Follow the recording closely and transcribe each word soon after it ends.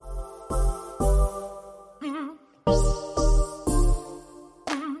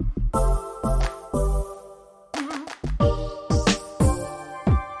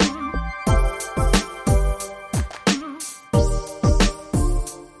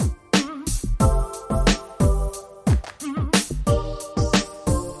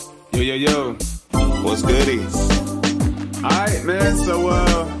man. So,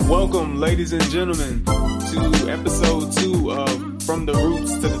 welcome, ladies and gentlemen, to episode 2 of From the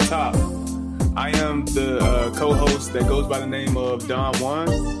Roots to the Top. I am the co-host that goes by the name of Don Juan.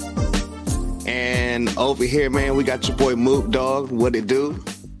 And over here, man, we got your boy Mook Dog. What it do?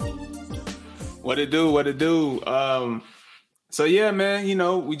 What it do? So yeah, man, you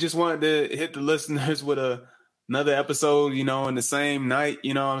know, we just wanted to hit the listeners with another episode, you know, in the same night.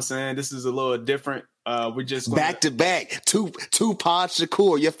 You know what I'm saying? This is a little different. We're just back to back, two Pod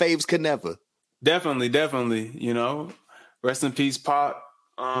Shakur. Your faves could never. Definitely. You know, rest in peace, Pop.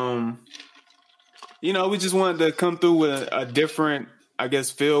 You know, we just wanted to come through with a different, I guess,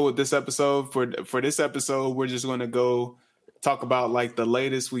 feel with this episode. For this episode, we're just going to go talk about like the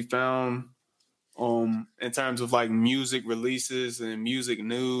latest we found in terms of like music releases and music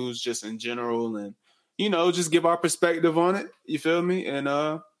news just in general, and you know, just give our perspective on it. You feel me? And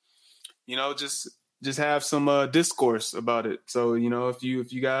you know, just have some discourse about it. So, you know, if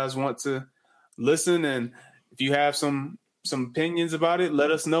you guys want to listen and if you have some opinions about it, let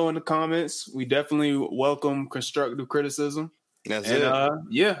us know in the comments. We definitely welcome constructive criticism. That's it.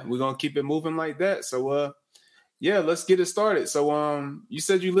 Yeah, we're gonna keep it moving like that. So yeah, let's get it started. So you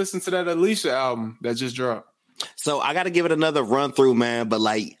said you listened to that Alicia album that just dropped. So I got to give it another run through, man. But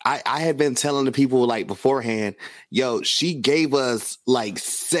like I had been telling the people like beforehand, yo, she gave us like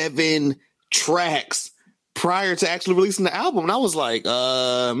 7 tracks prior to actually releasing the album. And I was like,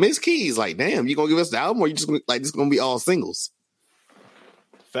 Miss Keys, like, damn, you gonna give us the album or you just gonna, like, this gonna be all singles?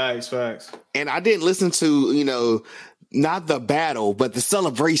 Facts. And I didn't listen to, you know, not the battle, but the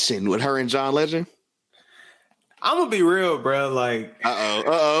celebration with her and John Legend. I'm gonna be real, bro. Like,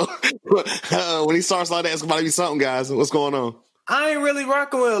 when he starts like that, it's about to be something, guys. What's going on? I ain't really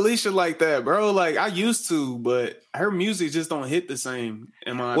rocking with Alicia like that, bro. Like, I used to, but her music just don't hit the same.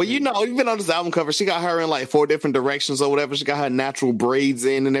 Well, you know, even on this album cover, she got her in like 4 different directions or whatever. She got her natural braids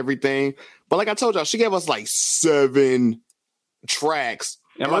in and everything. But like I told y'all, she gave us like 7 tracks.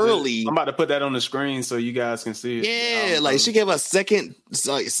 I'm about to put that on the screen so you guys can see it. Yeah, like she gave us 7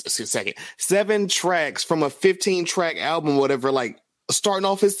 tracks from a 15-track album, whatever, like starting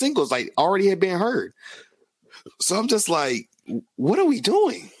off as singles, like already had been heard. So I'm just like, what are we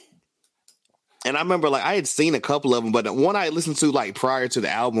doing? And I remember like I had seen a couple of them, but the one I listened to like prior to the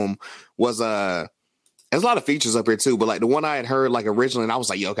album was there's a lot of features up here too, but like the one I had heard like originally, and I was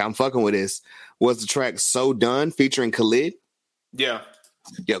like, yo, okay, I'm fucking with this, was the track So Done featuring Khalid. Yeah.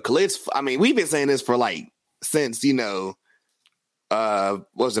 Yo, Khalid's, I mean, we've been saying this for like, since, you know, what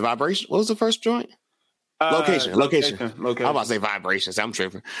was it, Vibration? What was the first joint? Location. I'm about to say Vibrations. I'm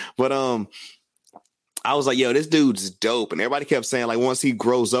tripping. But I was like, yo, this dude's dope. And everybody kept saying, like, once he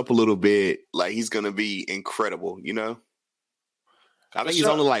grows up a little bit, like, he's going to be incredible, you know? I think he's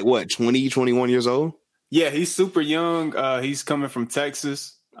only like, what, 20, 21 years old? Yeah, he's super young. He's coming from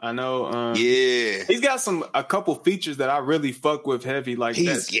Texas. I know. Yeah, he's got a couple features that I really fuck with heavy. Like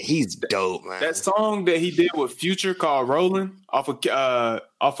he's dope, man. That song that he did with Future called "Rollin'" off of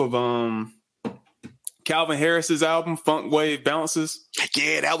Calvin Harris's album Funk Wave Bounces.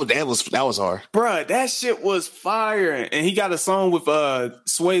 Yeah, that was hard, bruh. That shit was fire. And he got a song with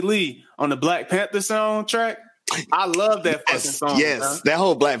Sway Lee on the Black Panther soundtrack. I love that fucking song. Yes, man. That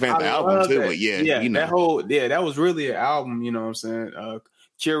whole Black Panther album too. But yeah, you know. that was really an album. You know what I'm saying?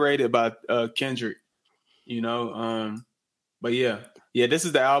 Curated by Kendrick, you know. But yeah, this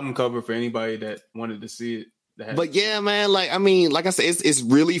is the album cover for anybody that wanted to see it. But yeah, man, like I mean, like I said, it's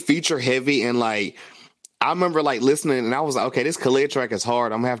really feature heavy, and like I remember like listening, and I was like, okay, this Khalid track is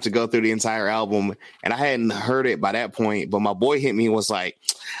hard. I'm gonna have to go through the entire album, and I hadn't heard it by that point. But my boy hit me and was like,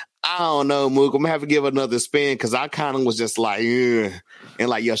 I don't know, Mook, I'm gonna have to give it another spin, because I kind of was just like, ugh. And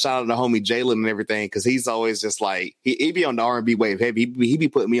like, yo, shout out to homie Jalen and everything, because he's always just like, he be on the R&B wave heavy. He be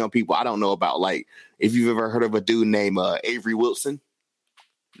putting me on people I don't know about. Like, if you've ever heard of a dude named Avery Wilson.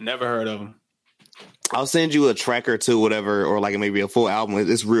 Never heard of him. I'll send you a track or two, whatever, or like maybe a full album.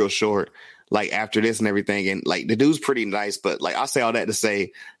 It's real short, like after this and everything. And like the dude's pretty nice, but like I say all that to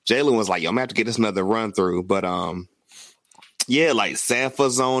say, Jalen was like, yo, I'm gonna have to get this another run through. But yeah, like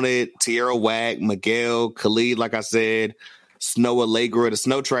Sampha's on it, Tierra Whack, Miguel, Khalid, like I said, Snow Allegra. The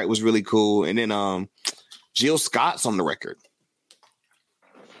Snow track was really cool. And then Jill Scott's on the record.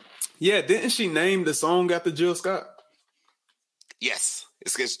 Yeah, didn't she name the song after Jill Scott? Yes.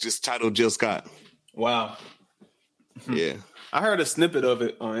 It's just titled Jill Scott. Wow. Yeah. I heard a snippet of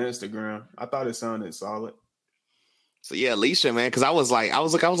it on Instagram. I thought it sounded solid. So yeah, Alicia, man, because I was like,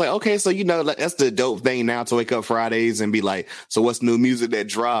 okay, so you know, that's the dope thing now, to wake up Fridays and be like, so what's new music that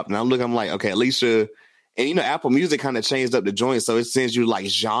dropped? And I'm like, okay, Alicia, and you know, Apple Music kind of changed up the joint, so it sends you like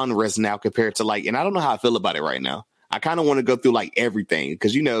genres now compared to like, and I don't know how I feel about it right now. I kind of want to go through like everything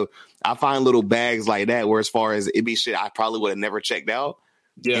because I find little bags like that where as far as it be shit I probably would have never checked out,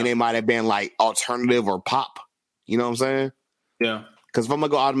 and it might have been like alternative or pop. You know what I'm saying? Yeah. Because if I'm gonna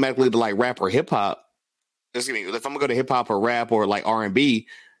go automatically to like rap or hip hop, if I'm gonna go to hip hop or rap or like R&B,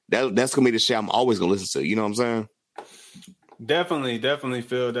 that's gonna be the shit I'm always gonna listen to. You know what I'm saying? Definitely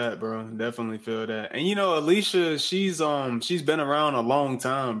feel that, bro. Definitely feel that. And Alicia, she's been around a long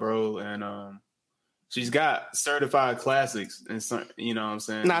time, bro, and she's got certified classics and some, you know what I'm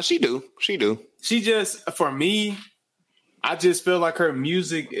saying? Nah, she do. She just, for me, I just feel like her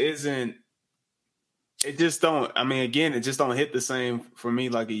music isn't. It just don't. I mean, again, it just don't hit the same for me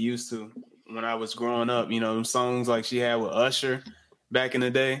like it used to when I was growing up. Songs like she had with Usher back in the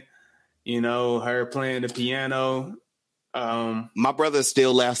day. Her playing the piano. My brother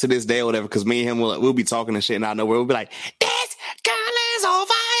still laughs to this day or whatever because me and him we'll be talking and shit, and I know we'll be like, "This girl is on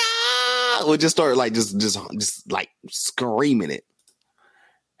fire." We'll just start like just like screaming it.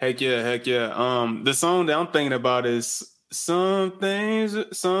 Heck yeah. The song that I'm thinking about is some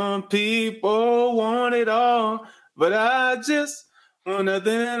people want it all, but I just want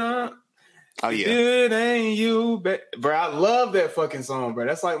nothing. Oh yeah, it ain't you, bro. I love that fucking song, bro.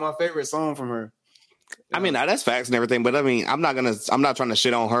 That's like my favorite song from her. I mean, now that's facts and everything, but I mean, I'm not trying to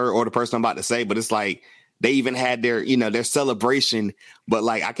shit on her or the person I'm about to say, but it's like they even had their, their celebration. But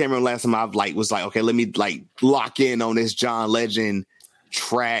like, I can't remember last time I've like was like, okay, let me like lock in on this John Legend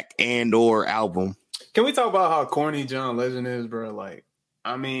track and or album. Can we talk about how corny John Legend is, bro? Like,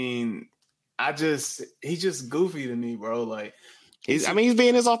 I mean, he's just goofy to me, bro. Like, he's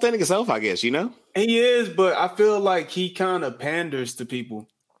being his authentic self, I guess, He is, but I feel like he kind of panders to people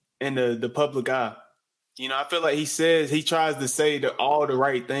in the public eye. I feel like he tries to say all the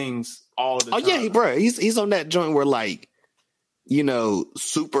right things all the time. Oh yeah, bro, he's on that joint where like,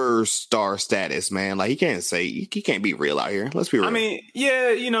 superstar status, man. Like he can't be real out here. Let's be real. I mean,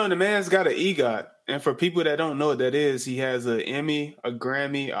 yeah, the man's got an EGOT, and for people that don't know what that is, he has an Emmy, a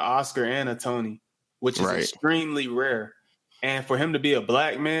Grammy, an Oscar, and a Tony, which is extremely rare. And for him to be a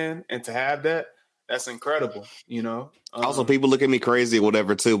black man and to have that's incredible, Also, people look at me crazy or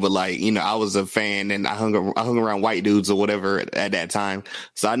whatever too, but like, I was a fan and I hung around white dudes or whatever at that time.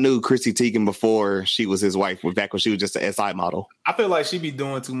 So I knew Chrissy Teigen before she was his wife, back when she was just an SI model. I feel like she be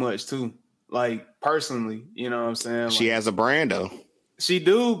doing too much too. Like personally, you know what I'm saying? She has a brand though. She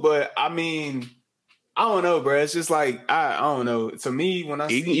do, but I mean, I don't know, bro. It's just like I don't know. To me, when I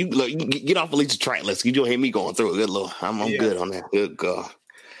you get off Alicia's track list, you don't hear me going through it. Good Lord, I'm good on that. Good God.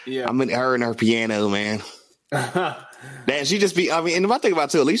 Yeah, I'm in her and her piano, man. That she just be. I mean, and if I think about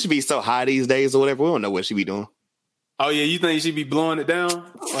it too, Alicia be so high these days or whatever. We don't know what she be doing. Oh yeah, you think she be blowing it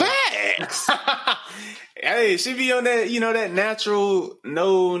down? Facts. Hey, she be on that, that natural,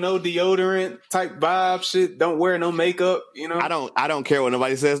 no deodorant type vibe shit. Don't wear no makeup, I don't care what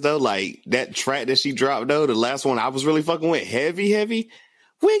nobody says though. Like that track that she dropped though, the last one I was really fucking with, heavy.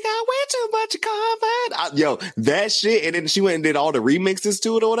 We got way too much combat. That shit, and then she went and did all the remixes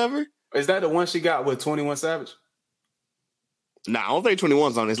to it or whatever. Is that the one she got with 21 Savage? Nah, I don't think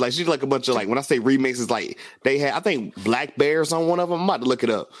 21's on this. Like she's like a bunch of like when I say remixes, like they had I think Black Bears on one of them. I'm about to look it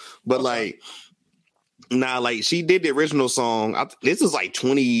up, but like. Nah, like she did the original song. This is like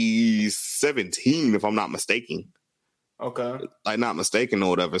 2017, if I'm not mistaken. Okay. Like not mistaken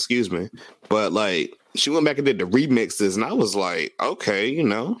or whatever, excuse me. But like she went back and did the remixes, and I was like, okay,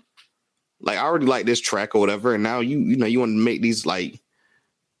 like I already like this track or whatever, and now you want to make these like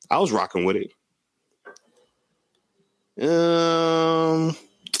I was rocking with it. Let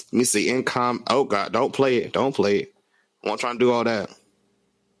me see. Oh God, don't play it. I won't try to do all that.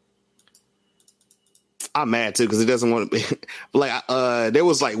 I'm mad too because it doesn't want to be like there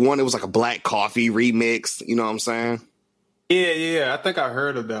was like one. It was like a Black Coffee remix. You know what I'm saying? Yeah. I think I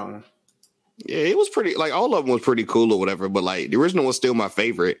heard of that one. Yeah, it was pretty. Like all of them was pretty cool or whatever. But like the original was still my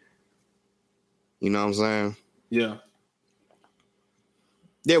favorite. You know what I'm saying? Yeah.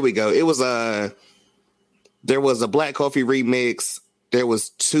 There we go. It was there was a Black Coffee remix. There was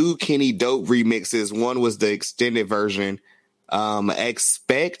 2 Kenny Dope remixes. One was the extended version.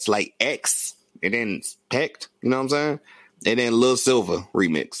 Expect like X. And then Pecked, you know what I'm saying? And then Lil Silver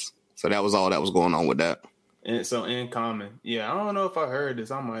remix. So that was all that was going on with that. And so In Common. Yeah, I don't know if I heard this.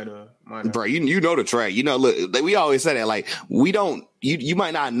 I might have. Bro, you know the track. Look, we always say that. Like, we don't, you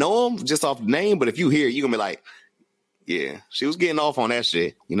might not know them just off the name, but if you hear it, you're going to be like, yeah, she was getting off on that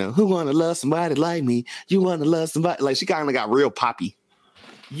shit. Who want to love somebody like me? You want to love somebody. Like, she kind of got real poppy.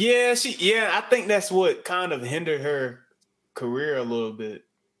 Yeah, I think that's what kind of hindered her career a little bit.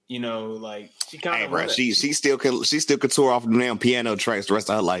 Like she kind of. Hey, bro, she still could tour off the damn piano tracks the rest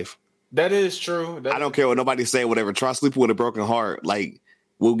of her life. That is true. I don't care what nobody say. Whatever. Try sleeping with a broken heart. Like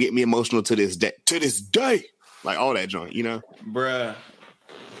will get me emotional to this day. To this day. Like all that joint. You know, bruh.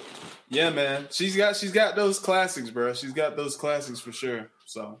 Yeah, man. She's got those classics, bro. She's got those classics for sure.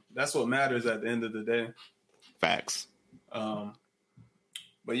 So that's what matters at the end of the day. Facts. But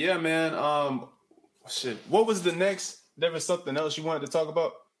yeah, man. Shit. What was the next? There was something else you wanted to talk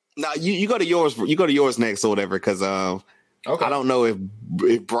about? No, you go to yours. You go to yours next or whatever. Because okay. I don't know if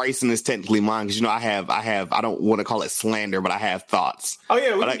Bryson is technically mine. Because I have. I don't want to call it slander, but I have thoughts. Oh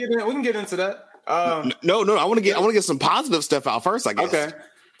yeah, we can get into that. No. I want to get some positive stuff out first. I guess. Okay.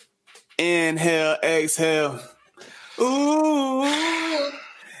 Inhale, exhale. Ooh,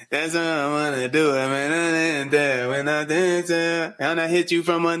 that's what I wanna do. When I dance, and I hit you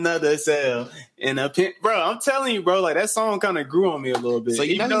from another cell in a pin. Bro, I'm telling you, bro, like that song kind of grew on me a little bit. So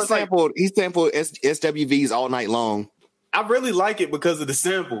he sampled SWV's All Night Long. I really like it because of the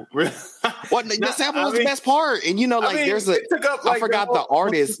sample. What the sample was the best part, and there's a I forgot the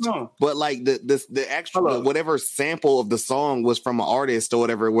artist, but like the actual whatever sample of the song was from an artist or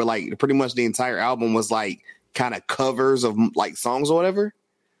whatever. Where like pretty much the entire album was like kind of covers of like songs or whatever.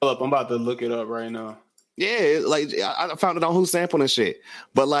 Hold up, I'm about to look it up right now. Yeah, like I found it on Who Sampled and shit,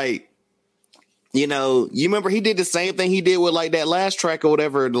 but like. You remember he did the same thing he did with like that last track or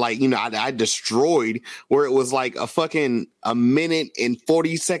whatever. Like, I destroyed where it was like a minute and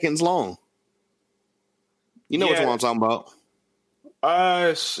 40 seconds long. You know what I'm talking about?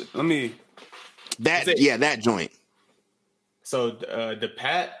 Let me. That joint. So the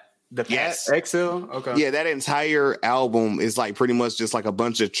Pat yes. XL. Okay. Yeah, that entire album is like pretty much just like a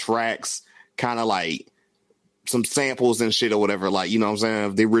bunch of tracks, kind of like. Some samples and shit or whatever, like, you know what I'm saying,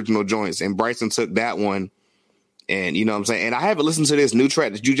 of the original joints. And Bryson took that one and you know what I'm saying? And I haven't listened to this new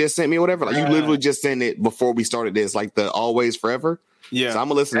track that you just sent me or whatever. Like you literally just sent it before we started this, like the Always Forever. Yeah. So I'm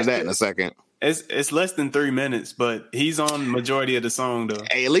gonna listen to that in a second. It's less than 3 minutes, but he's on majority of the song though.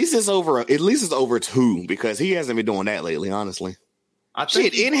 Hey, at least it's over 2 because he hasn't been doing that lately, honestly.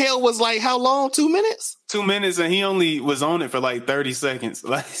 Inhale was like how long? 2 minutes? 2 minutes, and he only was on it for like 30 seconds.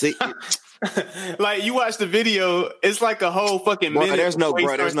 Like, see, like you watch the video, it's like a whole fucking minute. There's no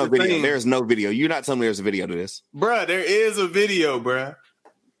video. There's no video. You're not telling me there's a video to this, bruh. There is a video, bruh.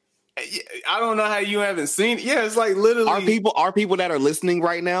 I don't know how you haven't seen it. Yeah, it's like literally. Are people that are listening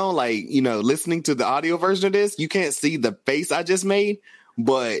right now, like listening to the audio version of this, you can't see the face I just made,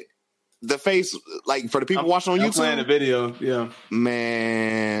 but the face, like for the people watching on YouTube, playing the video, yeah,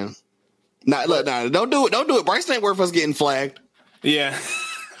 man. Look, don't do it. Don't do it. Bryson ain't worth us getting flagged. Yeah.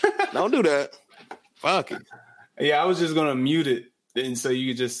 Don't do that. Fuck it. Yeah, I was just gonna mute it, and so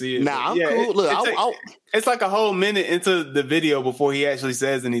you could just see it. Nah, I'm cool. Look, it's like a whole minute into the video before he actually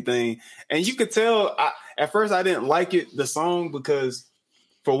says anything, and you could tell. At first, I didn't like the song, because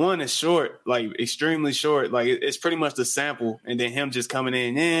for one, it's short, like extremely short. Like it's pretty much the sample, and then him just coming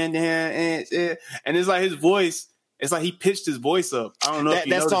in, and it's like his voice. It's like he pitched his voice up. I don't know if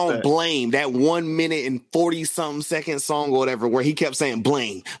you noticed song that. Blame, that 1 minute and 40 something second song or whatever, where he kept saying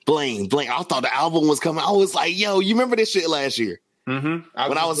blame. I thought the album was coming. I was like, yo, you remember this shit last year? Mm-hmm.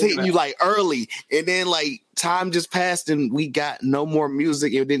 When I was hitting you like early, and then like time just passed and we got no more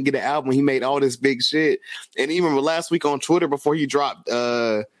music and didn't get an album. He made all this big shit. And even last week on Twitter before he dropped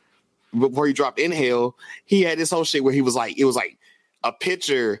Inhale, he had this whole shit where it was like a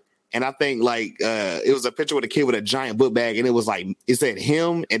picture. And I think like it was a picture with a kid with a giant book bag, and it was like it said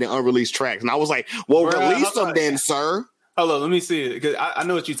him and then unreleased tracks. And I was like, "Well, release them then, sir." Hold on, let me see it, because I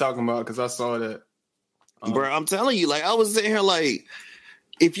know what you're talking about, because I saw that. Bro, I'm telling you, like I was sitting here like,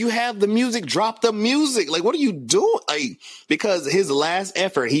 if you have the music, drop the music. Like, what are you doing? Like, because his last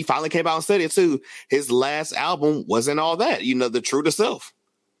effort, he finally came out and said it too. His last album wasn't all that, the True to Self.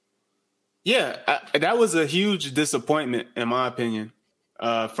 Yeah, that was a huge disappointment in my opinion.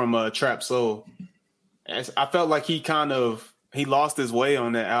 From Trap Soul. I felt like he lost his way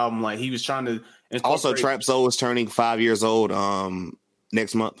on that album. Like he was trying to also Trap Soul is turning 5 years old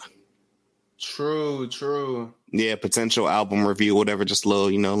next month. True. Yeah, potential album review, whatever, just a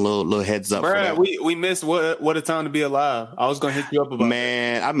little, little heads up. Bruh, we missed what a time to be alive. I was gonna hit you up about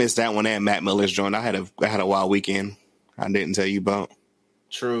that. I missed that one and Matt Miller's joint. I had a wild weekend. I didn't tell you about.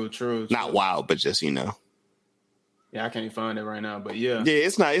 True. Not wild, but just Yeah, I can't find it right now, but yeah. Yeah,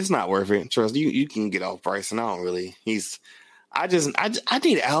 it's not worth it. Trust you can get off Bryson. I don't really. I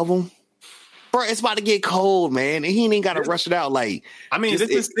need an album. Bro, it's about to get cold, man. And he ain't got to rush it out. Like, I mean,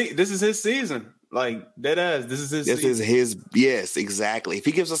 this is his season. Like, dead ass. This is his season. This is his, yes, exactly. If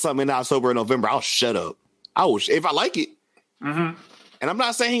he gives us something in October or November, I'll shut up. If I like it. Mm-hmm. And I'm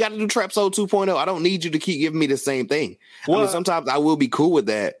not saying he got to do Trap Soul 2.0. I don't need you to keep giving me the same thing. Well, I mean, sometimes I will be cool with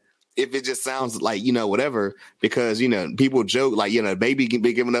that. if it just sounds like, whatever, because, people joke like, Baby can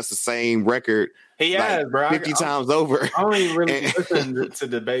be giving us the same record he has, bro, 50 times over. I don't even really listen to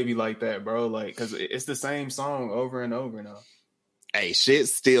the Baby like that, bro. Like, because it's the same song over and over now. Hey, shit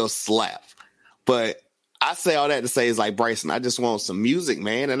still slap. But I say all that to say is like, Bryson, I just want some music,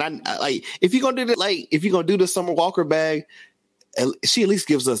 man. And I like, if you're gonna do the Summer Walker bag, she at least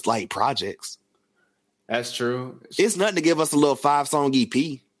gives us like projects. That's true. It's nothing to give us a little 5-song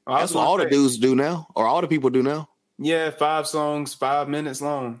EP. That's what all the dudes do now, or all the people do now. Yeah, 5 songs, 5 minutes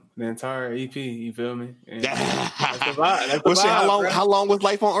long, the entire EP. You feel me? And that's the vibe. That's the vibe, how long was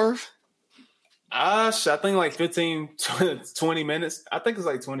Life on Earth? I think like 15, 20 minutes. I think it's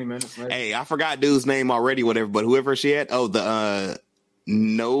like 20 minutes. Maybe. Hey, I forgot dude's name already, whatever. But whoever she had, nobody. You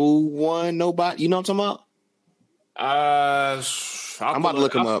know what I'm talking about? I'm about to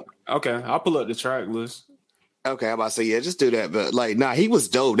look him up. Okay, I'll pull up the track list. Okay, I'm about to say, yeah, just do that. But like, nah, he was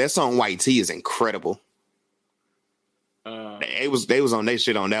dope. That song White Tea is incredible. They was on their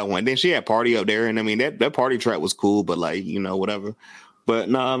shit on that one. Then she had Party up there, and I mean that party track was cool, but like, whatever. But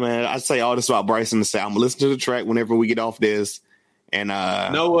nah, man, I say all this about Bryson to say I'm gonna listen to the track whenever we get off this. And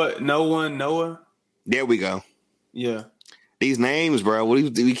Noah. There we go. Yeah. These names, bro.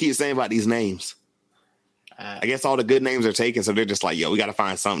 What do we keep saying about these names? I guess all the good names are taken, so they're just like, yo, we got to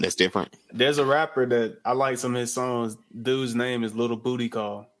find something that's different. There's a rapper that I like some of his songs. Dude's name is Little Booty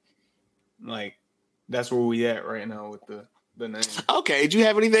Call. Like, that's where we at right now with the name. Okay, do you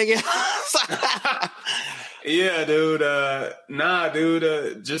have anything else? Yeah, dude.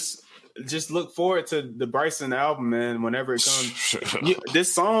 Just look forward to the Bryson album, man. Whenever it comes,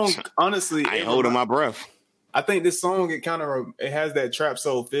 this song, honestly, I ain't holding my breath. I think this song it has that trap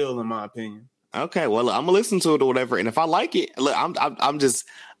soul feel, in my opinion. Okay, well, I'm gonna listen to it or whatever, and if I like it, look,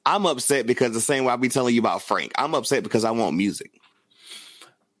 I'm upset because the same way I be telling you about Frank, I'm upset because I want music.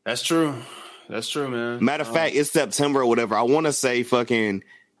 That's true. That's true, man. Matter of fact, it's September or whatever. I want to say fucking,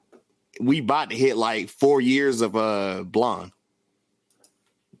 we about to hit like 4 years of Blonde.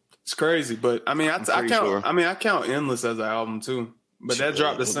 It's crazy, but I mean, I count. Sure. I mean, I count Endless as an album too, but that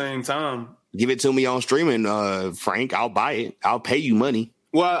dropped the same time. Give it to me on streaming, Frank. I'll buy it. I'll pay you money.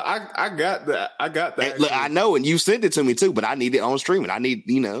 Well, I got that. I got that. Look, I know, and you sent it to me too, but I need it on streaming. I need,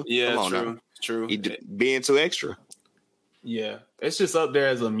 Yeah, come on true. Now. True. Being too extra. Yeah, it's just up there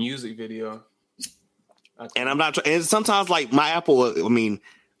as a music video. And I'm not. And sometimes, like my Apple, I mean,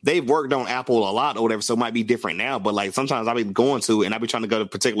 they've worked on Apple a lot or whatever, so it might be different now. But like sometimes I'll be going to, and I'll be trying to go to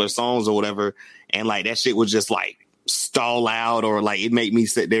particular songs or whatever, and like that shit was just like stall out, or like it made me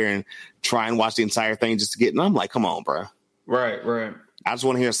sit there and try and watch the entire thing just to get. And I'm like, come on, bro. Right. I just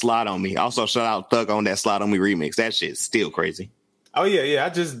want to hear Slide on Me. Also, shout out Thug on that Slide on Me remix. That shit's still crazy. Oh yeah. I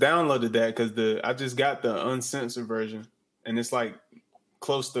just downloaded that because I just got the uncensored version, and it's like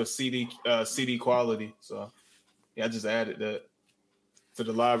close to CD quality. So yeah, I just added that to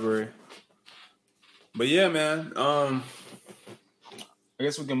the library. But yeah, man. I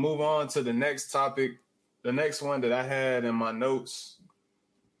guess we can move on to the next topic. The next one that I had in my notes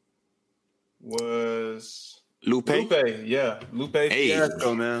was Lupe, yeah. Lupe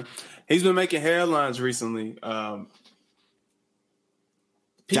Fiasco, man. He's been making headlines recently.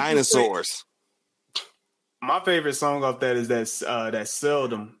 Dinosaurs. My favorite song off that is that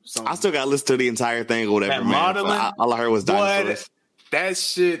Seldom song. I still got to listen to the entire thing or whatever, that man. Modeling, all I heard was Dinosaurs. That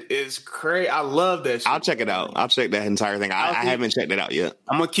shit is crazy. I love that shit. I'll check it out. I'll check that entire thing. I haven't checked it out yet.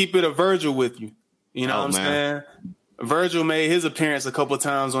 I'm going to keep it a Virgil with you. You know what I'm saying? Virgil made his appearance a couple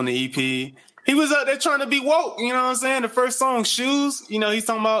times on the EP. He was out there trying to be woke, you know what I'm saying? The first song, Shoes, he's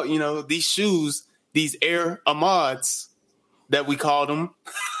talking about, these shoes, these Air Ahmads that we called them.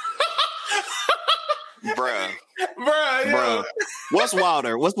 Bruh. What's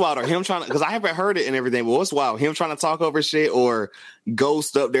wilder? Him trying to, because I haven't heard it and everything, but what's wild? Him trying to talk over shit, or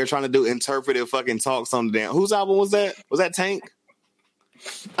Ghost up there trying to do interpretive fucking talks on the damn. Whose album was that? Was that Tank?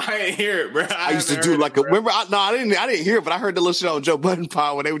 I didn't hear it, bro. I used to do like a. Remember? I didn't hear it, but I heard the little shit on Joe Budden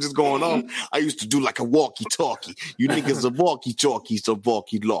Power when they were just going on. I used to do like a walkie-talkie. You niggas are walkie-talkies, or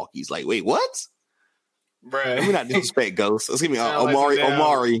walkie-lockies. Like, wait, what? Bro, let me not disrespect Ghost. Excuse me, Omari.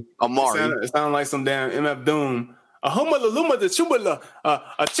 It sounded like some damn MF Doom. A humala luma the chubala,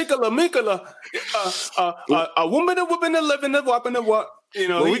 a chickala mikala, a woman a whooping a living a whopping a what?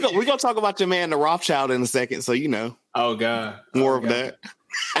 Well, we're gonna talk about your man, the Rothschild, in a second, so Oh God, more of that.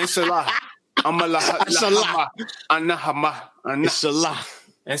 Inshallah,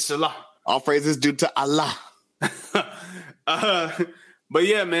 Inshallah. All praises due to Allah. But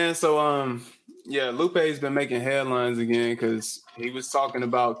yeah, man. So Lupe's been making headlines again because he was talking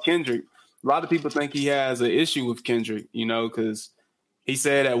about Kendrick. A lot of people think he has an issue with Kendrick, because he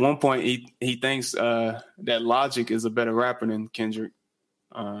said at one point he thinks that Logic is a better rapper than Kendrick.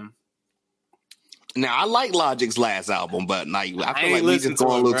 Now I like Logic's last album, but like I feel like we just to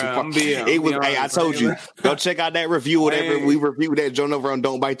going a it, little too bro. far. It was. Hey, I told you, go check out that review. Whatever we reviewed that joint over on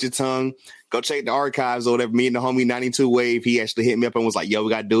Don't Bite Your Tongue. Go check the archives or whatever. Me and the homie 92 Wave. He actually hit me up and was like, "Yo, we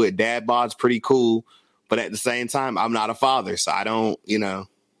got to do it. Dad bod's pretty cool, but at the same time, I'm not a father, so I don't, you know."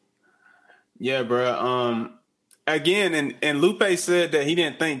 Yeah, bro. Again, and Lupe said that he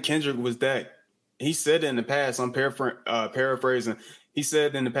didn't think Kendrick was that. He said it in the past. I'm paraphrasing. He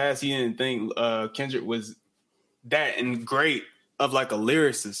said in the past he didn't think Kendrick was that and great of like a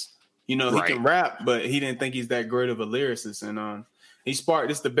lyricist. You know, he can rap, but he didn't think he's that great of a lyricist. And he sparked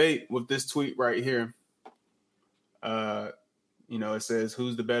this debate with this tweet right here. You know, it says,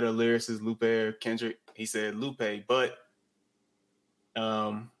 "Who's the better lyricist, Lupe or Kendrick?" He said Lupe, but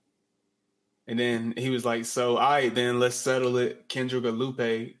and then he was like, "So, all right, then let's settle it. Kendrick or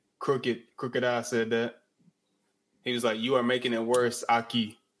Lupe?" Crooked Eye said that. He was like, "You are making it worse,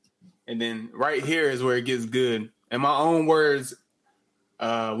 Aki." And then right here is where it gets good. In my own words,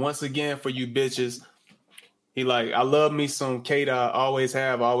 once again for you bitches, he like, "I love me some K-Dot, always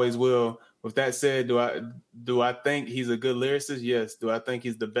have, always will. With that said, do I think he's a good lyricist? Yes. Do I think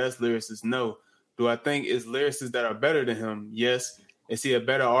he's the best lyricist? No. Do I think it's lyricists that are better than him? Yes. Is he a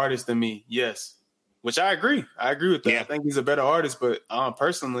better artist than me? Yes." Which I agree. I agree with that. Yeah. I think he's a better artist, but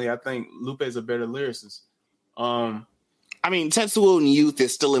personally, I think Lupe is a better lyricist. I mean, Tetsuo and Youth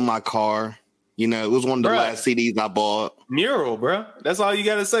is still in my car. You know, it was one of the last CDs I bought. Mural, bro. That's all you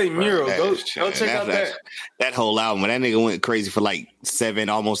got to say. Mural. Go check out that whole album. That nigga went crazy for like 7,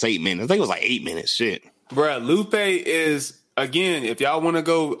 almost 8 minutes. I think it was like 8 minutes. Shit. Bro, Lupe is, again, if y'all want to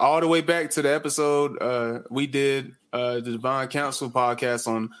go all the way back to the episode we did, the Divine Council podcast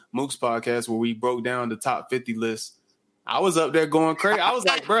on Mook's podcast where we broke down the top 50 list. I was up there going crazy. I was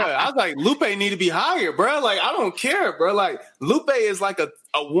like, bro, Lupe need to be higher, bro. Like, I don't care, bro. Like, Lupe is like a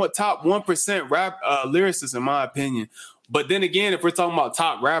top 1% rap lyricist, in my opinion. But then again, if we're talking about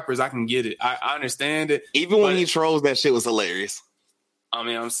top rappers, I can get it. I understand it. Even when he trolls, that shit was hilarious. I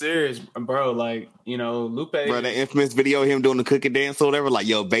mean, I'm serious, bro. Like, you know, Lupe. Bro, that infamous video of him doing the cookie dance or whatever, like,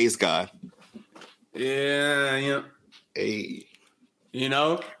 yo, bass god. Yeah. Hey. You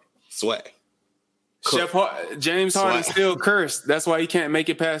know? Sweat. James Harden still cursed. That's why he can't make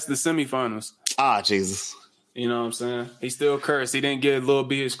it past the semifinals. Ah, Jesus. You know what I'm saying? He still cursed. He didn't give Lil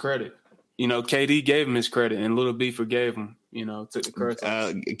B his credit. You know, KD gave him his credit, and Lil B forgave him. You know, took the curse.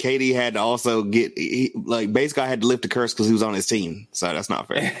 KD had to also Bass guy had to lift the curse because he was on his team. So that's not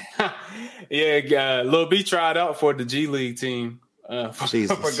fair. Yeah, Lil B tried out for the G League team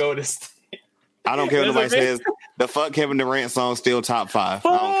for Golden State. I don't care what nobody says. The Fuck Kevin Durant song still top 5. I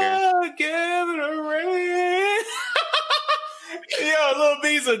don't care. Fuck Kevin Durant. Yo, Lil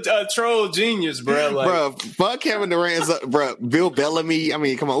B's a troll genius, bro. Like, bro, fuck Kevin Durant, bro. Bill Bellamy. I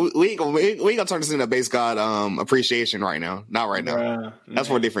mean, come on, we ain't gonna turn this into a Bass God appreciation right now. Not right now. Bruh, that's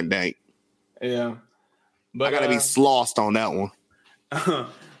for a different day. Yeah, but I gotta be slossed on that one.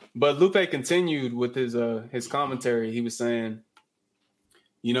 But Lupe continued with his commentary. He was saying,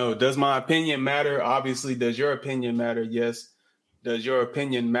 you know, does my opinion matter? Obviously, does your opinion matter? Yes. Does your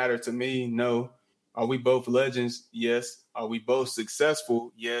opinion matter to me? No. Are we both legends? Yes. Are we both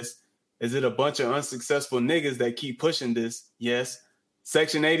successful? Yes. Is it a bunch of unsuccessful niggas that keep pushing this? Yes.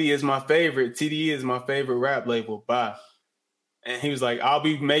 Section 80 is my favorite. TDE is my favorite rap label. Bye. And he was like, I'll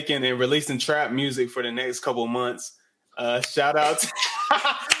be making and releasing trap music for the next couple months. Shout out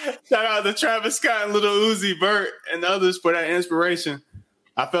to Travis Scott and Lil Uzi Vert and others for that inspiration.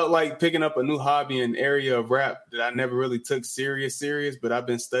 I felt like picking up a new hobby in area of rap that I never really took serious, but I've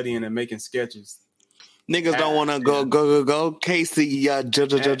been studying and making sketches. Niggas don't want to go. Casey,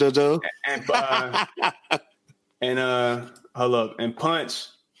 Joe. And hold up. And Punch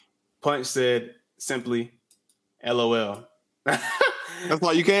said simply, LOL. That's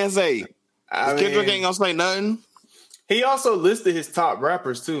all you can say. Kendrick ain't gonna say nothing. He also listed his top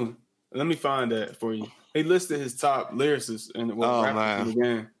rappers too. Let me find that for you. He listed his top lyricists and rappers in the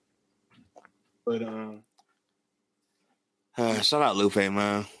game. But shout out Lupe,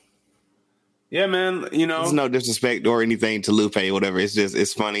 man. Yeah, man. You know, there's no disrespect or anything to Lupe or whatever. It's just,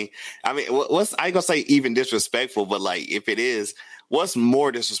 it's funny. I mean, I ain't gonna say even disrespectful, but like, if it is, what's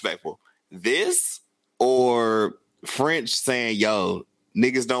more disrespectful? This or French saying, yo,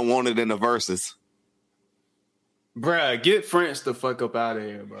 niggas don't want it in the verses? Bruh, get French the fuck up out of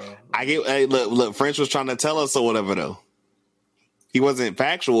here, bro. Look, French was trying to tell us or whatever, though. He wasn't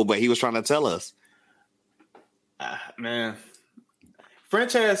factual, but he was trying to tell us. Man.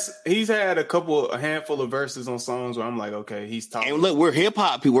 he's had a handful of verses on songs where I'm like, okay, he's talking. And look, we're hip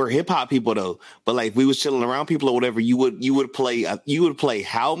hop people though. But like, if we was chilling around people or whatever, you would play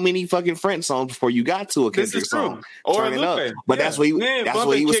how many fucking French songs before you got to a Kendrick song, or turn it up. But that's what he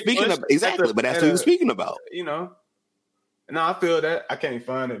was speaking about. Exactly. But that's what he was speaking about. You know. No, I feel that. I can't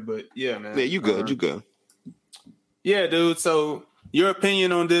find it, but yeah, man. Yeah, you good. You good. Yeah, dude. So your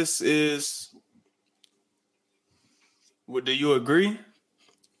opinion on this is? Do you agree?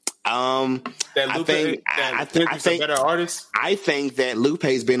 That Lupe, I think a better artist. I think that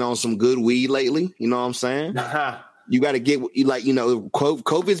Lupe's been on some good weed lately. You know what I'm saying? You got to get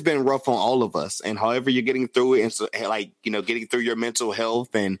COVID's been rough on all of us, and however you're getting through it, and so, getting through your mental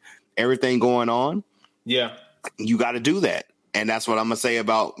health and everything going on. Yeah, you got to do that, and that's what I'm gonna say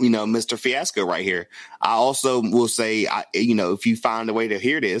about Mr. Fiasco right here. I also will say, if you find a way to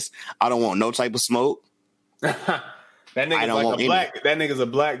hear this, I don't want no type of smoke. That nigga's a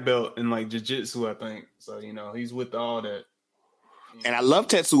black belt in like jiu-jitsu, I think. So, he's with all that. And I love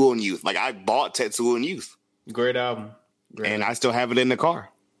Tetsuo Youth. Like, I bought Tetsuo Youth. Great album. I still have it in the car.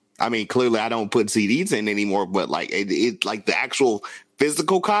 I mean, clearly I don't put CDs in anymore, but like it like the actual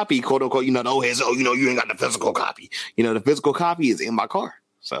physical copy, quote unquote, you ain't got the physical copy. The physical copy is in my car.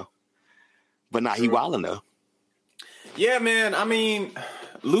 So, but he wildin' though. Yeah, man. I mean,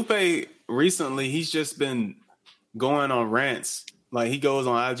 Lupe recently, he's just been going on rants. Like, he goes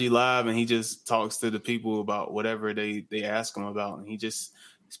on IG Live and he just talks to the people about whatever they ask him about, and he just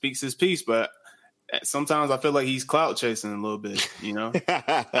speaks his piece. But sometimes I feel like he's clout chasing a little bit,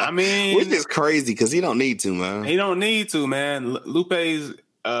 I mean, which is crazy because he don't need to, man. He don't need to, man. Lupe's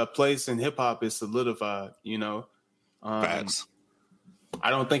place in hip hop is solidified, Facts. I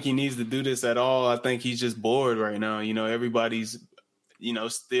don't think he needs to do this at all. I think he's just bored right now. Everybody's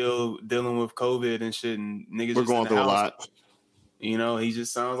still dealing with COVID and shit, and niggas we're going through a lot. He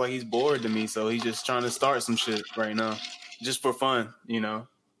just sounds like he's bored to me, so he's just trying to start some shit right now, just for fun,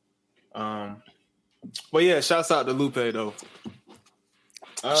 But yeah, shouts out to Lupe though.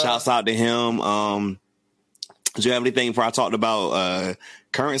 Shouts out to him. Do you have anything before I talked about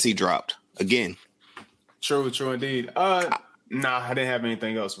Currency dropped again? True indeed. Nah, I didn't have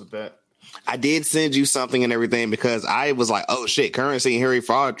anything else with that. I did send you something and everything because I was like, oh shit, Currency and Harry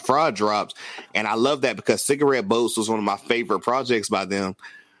Fraud dropped. And I love that because Cigarette Boats was one of my favorite projects by them.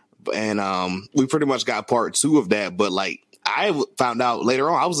 And we pretty much got part 2 of that. But like, I found out later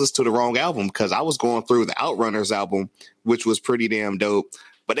on I was listening to the wrong album because I was going through the Outrunners album, which was pretty damn dope.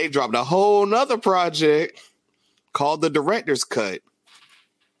 But they dropped a whole nother project called The Director's Cut.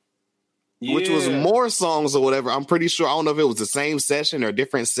 Yeah. Which was more songs or whatever. I'm pretty sure. I don't know if it was the same session or a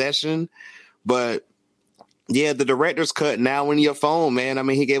different session. But yeah, The Director's Cut now in your phone, man. I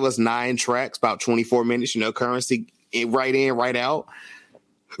mean, he gave us 9 tracks, about 24 minutes, Currency right in, right out.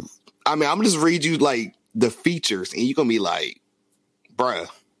 I mean, I'm going to just read you like the features and you're going to be like, bruh.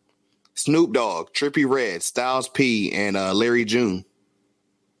 Snoop Dogg, Trippie Redd, Styles P, and Larry June.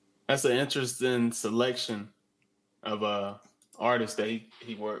 That's an interesting selection of artists that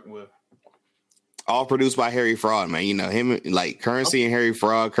he worked with. All produced by Harry Fraud, man. Him, like Currency and Harry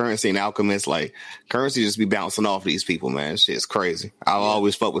Fraud, Currency and Alchemist, like Currency just be bouncing off these people, man. Shit's crazy. I'll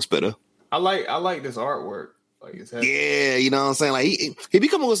always fuck with Spitter. I like this artwork. Like, it's heavy. Yeah, you know what I'm saying? Like he be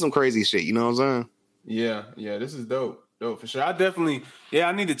coming with some crazy shit, you know what I'm saying? Yeah, this is dope. Dope for sure.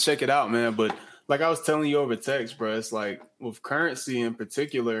 I need to check it out, man. But like I was telling you over text, bro, it's like with Currency in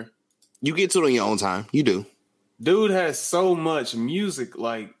particular, you get to it on your own time. You do. Dude has so much music,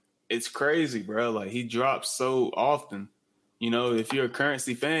 like it's crazy, bro. Like he drops so often. If you're a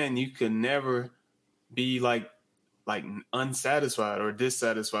Currency fan, you can never be like unsatisfied or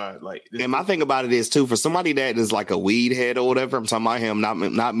dissatisfied. Like, and my thing about it is too, for somebody that is like a weed head or whatever, I'm talking about him,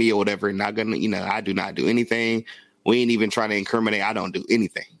 not me or whatever. Not gonna, I do not do anything. We ain't even trying to incriminate. I don't do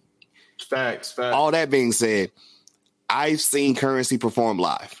anything. Facts. All that being said, I've seen Currency perform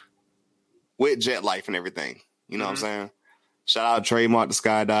live with Jet Life and everything. You know what I'm saying? Shout out Trademark the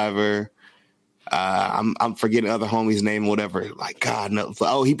Skydiver. I'm forgetting other homies' name, whatever. Like, God, no.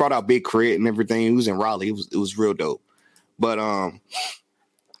 Oh, he brought out Big Crit and everything. He was in Raleigh. It was real dope. But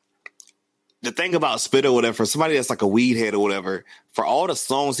the thing about Spit or whatever, for somebody that's like a weed head or whatever, for all the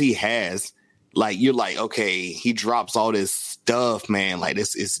songs he has, like you're like, okay, he drops all this stuff, man. Like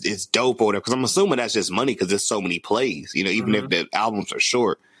this is dope or whatever. Because I'm assuming that's just money because there's so many plays, even if the albums are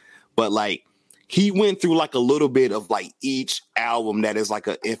short. But like, he went through like a little bit of like each album that is like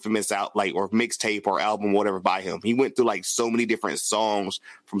an infamous out like or mixtape or album, whatever by him. He went through like so many different songs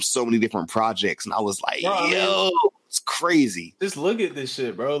from so many different projects. And I was like, it's crazy. Just look at this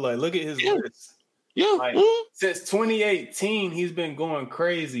shit, bro. Like, look at his list. Yeah. Like since 2018, he's been going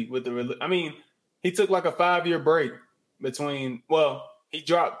crazy with the. I mean, he took like a 5-year break between. Well, he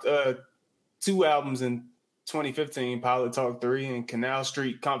dropped 2 albums in 2015, Pilot Talk 3 and Canal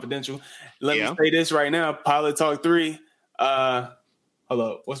Street Confidential. Let me say this right now, Pilot Talk 3. Hold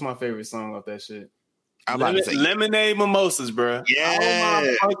up, what's my favorite song off that shit? Lemonade Mimosas, bro. Yeah. Oh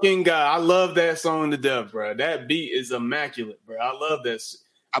my fucking God. I love that song to death, bro. That beat is immaculate, bro. I love that shit.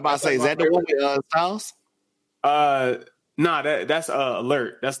 I'm about to say, is that the one with Styles? Nah, that's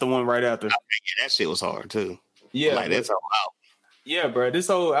Alert. That's the one right after. Okay, yeah, that shit was hard too. Yeah, like that's all out. Yeah, bro. This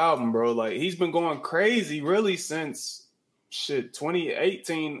whole album, bro, like he's been going crazy really since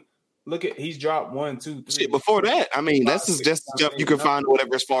 2018. Look at he's dropped 1, 2, 3. Shit, before that, I mean, that's just stuff you can find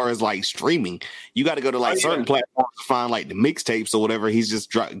whatever as far as like streaming. You got to go to like certain platforms to find like the mixtapes or whatever he's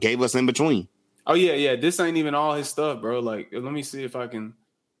just gave us in between. Oh yeah. This ain't even all his stuff, bro. Like, let me see if I can.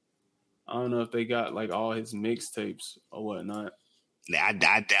 I don't know if they got like all his mixtapes or whatnot. I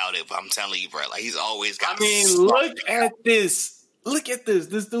doubt it, but I'm telling you, bro. Like he's always got. I mean, look at this. Look at this.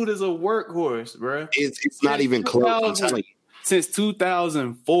 This dude is a workhorse, bro. It's not even close. I'm telling you. Since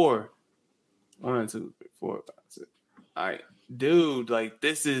 2004. 1, 2, 3, 4, 5, 6. All right, dude. Like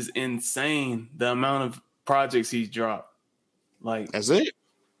this is insane. The amount of projects he's dropped. Like that's it.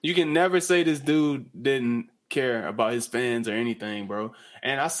 You can never say this dude didn't care about his fans or anything, bro.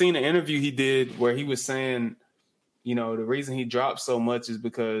 And I seen an interview he did where he was saying, you know, the reason he dropped so much is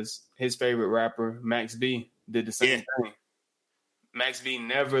because his favorite rapper, Max B, did the same thing. Max B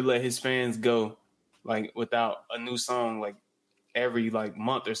never let his fans go like without a new song like every like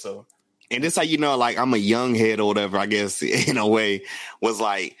month or so. And this how you know, like I'm a young head or whatever, I guess, in a way, was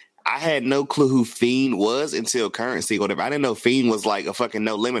like I had no clue who Fiend was until Currency or whatever. I didn't know Fiend was like a fucking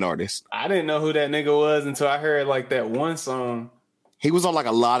No Limit artist. I didn't know who that nigga was until I heard like that one song. He was on like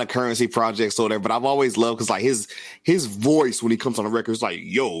a lot of Currency projects or whatever, but I've always loved because like his voice when he comes on the record is like,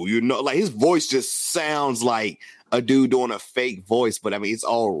 yo, you know, like his voice just sounds like a dude doing a fake voice, but I mean it's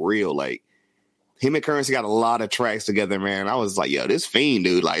all real. Like him and Currency got a lot of tracks together, man. I was like, yo, this Fiend,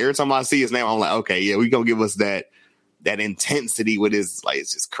 dude. Like every time I see his name, I'm like, okay, yeah, we gonna give us that intensity with his, like,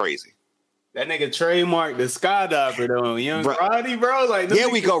 it's just crazy. That nigga trademarked the skydiver though, young Roddy, bro. Like, yeah,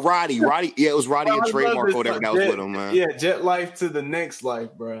 we go Roddy. Yeah, it was Roddy and trademark or whatever that was with him, man. Yeah, Jet Life to the Next Life,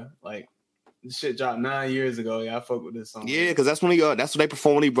 bro. Like, this shit dropped 9 years ago. Yeah, I fuck with this song. Yeah, because that's when that's what they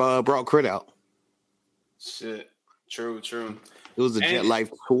performed when he brought Crit out. Shit, true. It was a Jet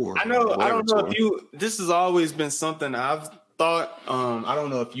Life tour. I don't know if this has always been something I've thought. I don't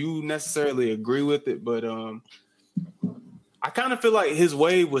know if you necessarily agree with it, but I kind of feel like his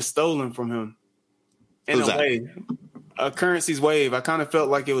wave was stolen from him in a way. Currency's wave. I kind of felt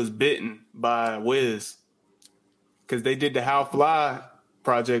like it was bitten by Wiz because they did the How Fly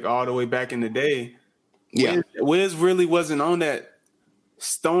project all the way back in the day. Yeah, Wiz really wasn't on that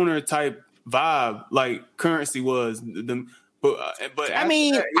stoner type vibe like Currency was. But I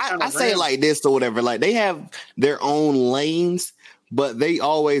mean, I say it like this or whatever. Like they have their own lanes, but they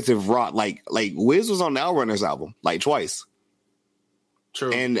always have rocked. Like Wiz was on the Outrunners album like twice.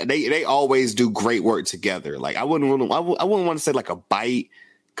 True. And they always do great work together. Like I wouldn't want to say like a bite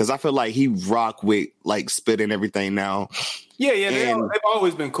because I feel like he rock with like Spit and everything now. Yeah, they've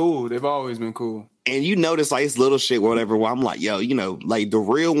always been cool. And you notice like it's little shit, whatever. Where I'm like, yo, you know, like the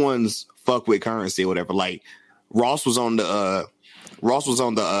real ones fuck with Currency or whatever. Like Ross was on the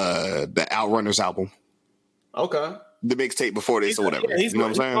Outrunners album. Okay. The mixtape before this or whatever. Yeah, you know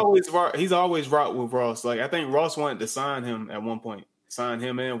what I'm saying? He's always rocked with Ross. Like I think Ross wanted to sign him at one point. Sign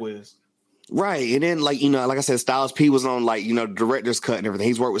him and Wiz. Right. And then like, you know, like I said, Styles P was on like, you know, director's cut and everything.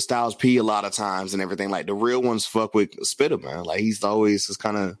 He's worked with Styles P a lot of times and everything. Like the real ones fuck with Spitter, man. Like he's always just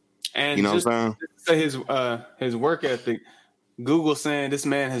kind of, you know what I'm saying? Just say his work ethic. Google saying this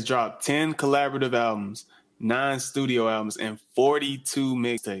man has dropped 10 collaborative albums, 9 studio albums, and 42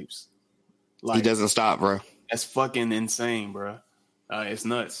 mixtapes. Like, he doesn't stop, bro. That's fucking insane, bro. It's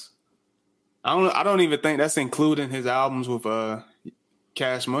nuts. I don't even think that's including his albums with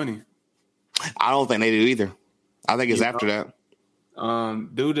Cash Money. I don't think they do either. I think it's after that.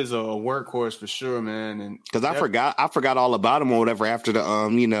 Dude is a workhorse for sure, man. And because I forgot all about him or whatever after the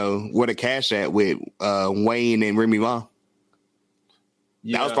you know, Where the Cash At with Wayne and Remy Ma.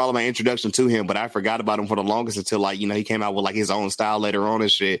 Yeah. That was probably my introduction to him, but I forgot about him for the longest until like, you know, he came out with like his own style later on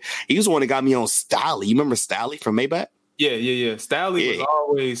and shit. He was the one that got me on Styley. You remember Styley from Maybach? Yeah. Styley was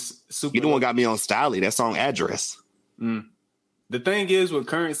always super. You the one got me on Styley. That song Address. The thing is with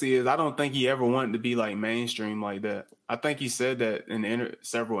Currency is I don't think he ever wanted to be like mainstream like that. I think he said that in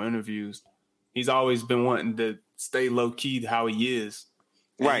several interviews. He's always been wanting to stay low key how he is.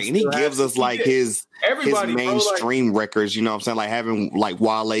 Right, and he gives us like his mainstream records, you know what I'm saying? Like having like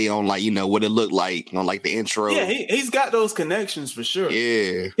Wale on like, you know, what it looked like on like the intro. Yeah, he's got those connections for sure.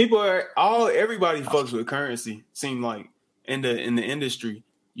 Yeah. Everybody fucks with Currency, seem like in the industry,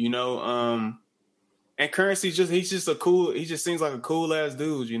 you know. And Currency he just seems like a cool ass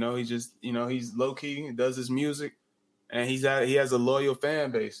dude, you know. He's low key, does his music, and he has a loyal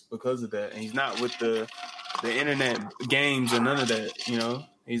fan base because of that. And he's not with the internet games and none of that, you know.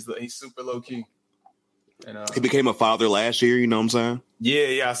 He's super low key. And he became a father last year, you know what I'm saying?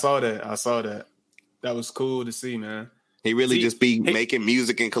 Yeah, I saw that. That was cool to see, man. He really just be making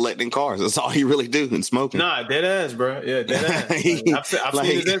music and collecting cars. That's all he really do, and smoking. Nah, dead ass, bro. Yeah, dead ass. I've seen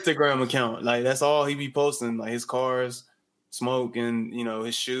his Instagram account. Like that's all he be posting, like his cars, smoke, and you know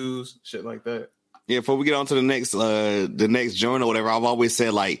his shoes, shit like that. Yeah. Before we get on to the next joint or whatever, I've always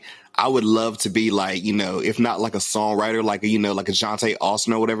said like I would love to be like, you know, if not like a songwriter, like like a Jonte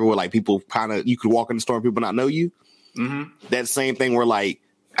Austin or whatever, where like people you could walk in the store and people not know you. Mm-hmm. That same thing where like.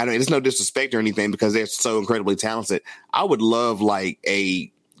 I mean, it's no disrespect or anything because they're so incredibly talented. I would love like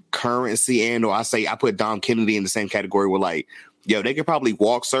a Currency or I put Dom Kennedy in the same category where like, yo, they could probably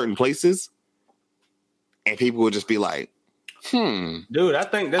walk certain places and people would just be like, dude, I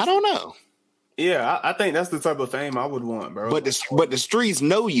don't know. Yeah, I think that's the type of fame I would want, bro. But the streets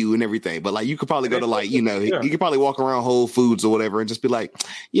know you and everything. But like, you could probably go to like, you know, you could probably walk around Whole Foods or whatever and just be like,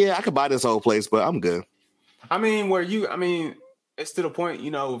 yeah, I could buy this whole place, but I'm good. It's to the point,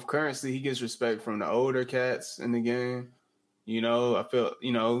 you know, with Currency, he gets respect from the older cats in the game. You know, I feel,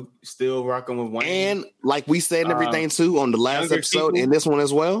 you know, still rocking with Wayne. And like we said and everything too on the last episode and this one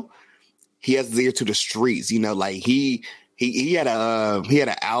as well, he has his ear to the streets. You know, like he had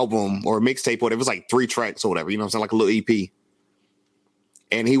an album or a mixtape or whatever. It was like 3 tracks or whatever. You know what I'm saying? Like a little EP.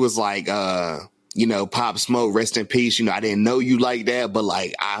 And he was like, you know, Pop Smoke, rest in peace. You know, I didn't know you like that, but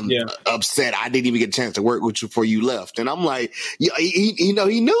like, I'm upset. I didn't even get a chance to work with you before you left. And I'm like, yeah, he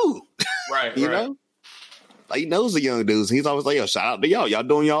knew. Right. you know? Like, he knows the young dudes. He's always like, yo, shout out to y'all. Y'all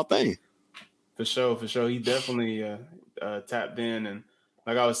doing y'all thing. For sure. He definitely tapped in. And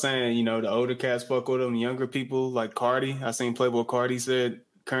like I was saying, you know, the older cats fuck with him. Younger people like Cardi. I seen Playboy Cardi said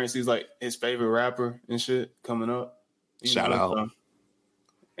Currency's like his favorite rapper and shit coming up. Shout out.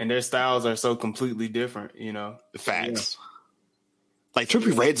 And their styles are so completely different, you know. Facts. Yeah. Like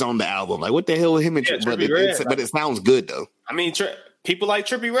Trippie Redd's on the album. Like what the hell with him and but it sounds good though. I mean, people like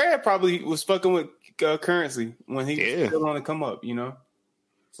Trippie Redd probably was fucking with Currency when he was still on the come up, you know.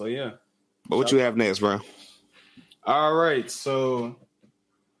 So yeah. But what you have next, bro? All right, so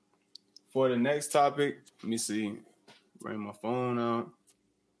for the next topic, let me see. Bring my phone out.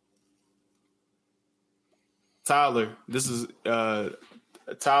 Tyler, this is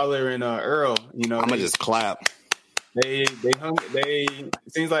Tyler and Earl, you know, I'm gonna just clap. They it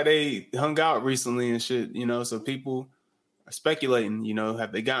seems like they hung out recently and shit, you know. So people are speculating, you know,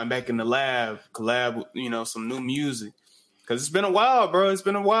 have they gotten back in the lab, collab, you know, some new music? Because it's been a while, bro. It's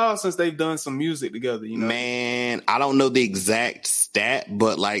been a while since they've done some music together, you know. Man, I don't know the exact stat,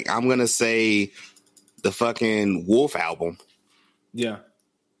 but like I'm gonna say the fucking Wolf album. Yeah,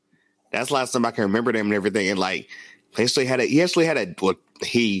 that's the last time I can remember them and everything, and like. Tyler actually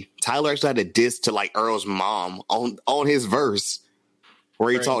had a diss to like Earl's mom on his verse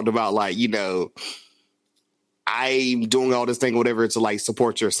where he talked about like, you know, I'm doing all this thing, whatever, to like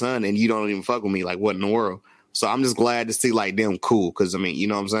support your son and you don't even fuck with me. Like what in the world? So I'm just glad to see like them cool. Cause I mean, you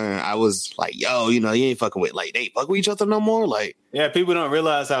know what I'm saying? I was like, yo, you know, you ain't fucking with like, they fuck with each other no more. Like, yeah, people don't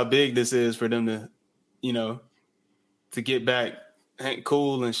realize how big this is for them to, you know, to get back.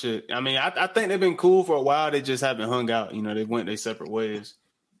 Cool and shit. I mean, I think they've been cool for a while. They just haven't hung out. You know, they went their separate ways.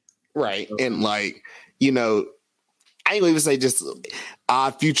 Right. So, and like, you know, I ain't gonna even say just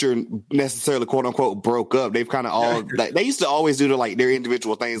Odd Future necessarily quote unquote broke up. They've kind of all like they used to always do like their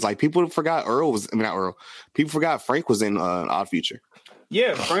individual things. Like people forgot people forgot Frank was in Odd Future.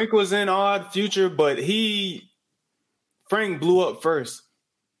 Yeah, Frank was in Odd Future, but Frank blew up first.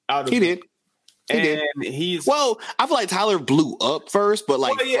 He did. I feel like Tyler blew up first, but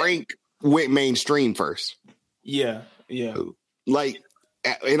like Frank went mainstream first. Yeah. Like,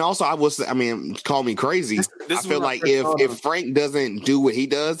 and also call me crazy. I feel like if Frank doesn't do what he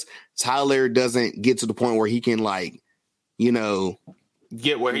does, Tyler doesn't get to the point where he can like, you know,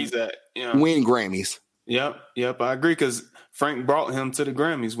 get where he's at, win Grammys. Yep. I agree because Frank brought him to the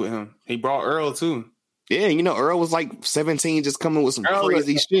Grammys with him. He brought Earl too. Yeah, you know, Earl was like 17, just coming with some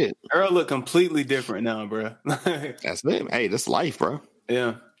crazy shit. Earl look completely different now, bro. That's it. Hey, that's life, bro.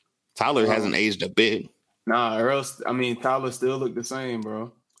 Yeah. Tyler hasn't aged a bit. Nah, Tyler still looked the same,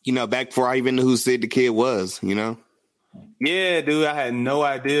 bro. You know, back before I even knew who Sid the Kid was, you know? Yeah, dude, I had no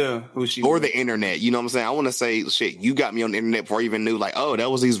idea who she Or was. the internet. You know what I'm saying? I want to say, shit, you got me on the internet before I even knew, like, oh, that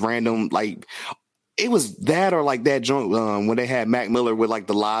was these random, like, it was that or like that joint when they had Mac Miller with like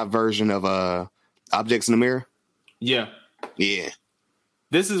the live version of Objects in the Mirror. Yeah. Yeah.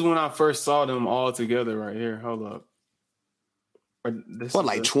 This is when I first saw them all together right here. Hold up. What,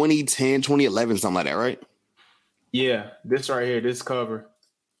 like 2010, 2011, something like that, right? Yeah, this right here, this cover.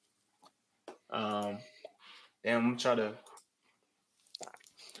 Damn, I'm trying to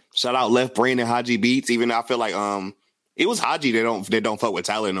shout out Left Brain and Haji Beats. Even though I feel like it was Haji that don't fuck with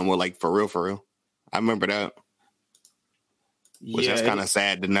Tyler no more, like for real. I remember that. Which that's kind of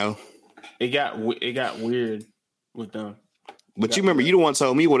sad to know. It got weird with them. But you remember, you the one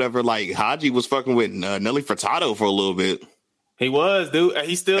told me whatever, like Haji was fucking with Nelly Furtado for a little bit. He was, dude.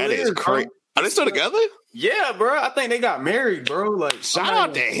 He still that is crazy. Are they still together? Yeah, bro. I think they got married, bro. Like, shout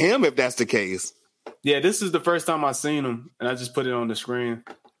out to him if that's the case. Yeah, this is the first time I seen him, and I just put it on the screen.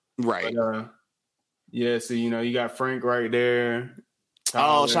 Right. But, yeah, so you got Frank right there.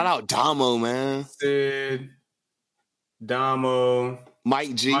 Tyler, shout out Damo, man. Sid, Damo,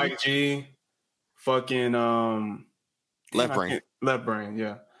 Mike G, fucking Left Brain. Left Brain,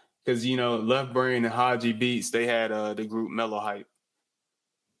 yeah. Because Left Brain and Haji Beats, they had the group Mellow Hype.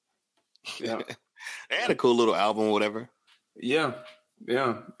 Yeah. They had a cool little album or whatever. Yeah.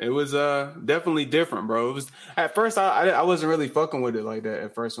 It was definitely different, bro. It was at first I wasn't really fucking with it like that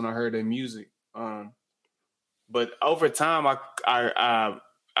at first when I heard their music. But over time I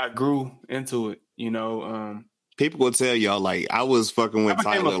grew into it, people will tell y'all like I was fucking with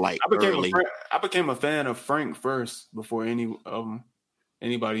Tyler early. I became a fan of Frank first before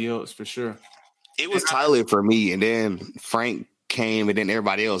anybody else, for sure. It was Tyler for me, and then Frank came, and then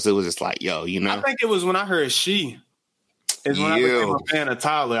everybody else. It was just like, yo, I think it was when I heard She. Is when I became a fan of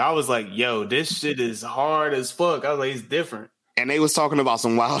Tyler. I was like, yo, this shit is hard as fuck. I was like, it's different. And they was talking about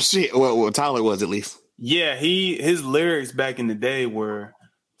some wild shit. Well, Tyler was at least. Yeah, his lyrics back in the day were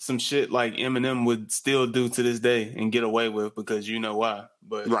some shit like Eminem would still do to this day and get away with because you know why.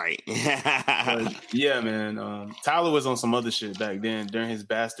 But right. But yeah, man. Tyler was on some other shit back then during his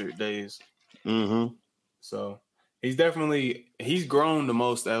Bastard days. Mm-hmm. So he's grown the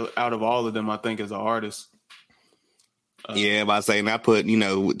most out of all of them, I think, as an artist. Yeah, by saying I put,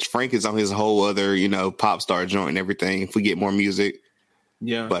 Frank is on his whole other, pop star joint and everything. If we get more music.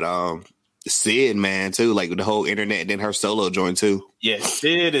 Yeah. But Sid, man, too, like the whole internet and then her solo joint too. Yeah,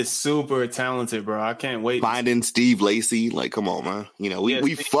 Sid is super talented, bro. I can't wait. Finding Steve Lacy, like, come on, man.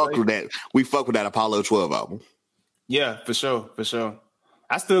 We fuck with that. We fuck with that Apollo 12 album. Yeah, for sure.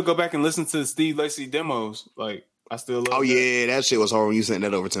 I still go back and listen to Steve Lacy demos. Like, I still love that. Yeah, that shit was hard when you sent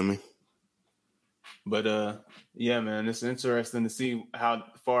that over to me. But yeah, man, it's interesting to see how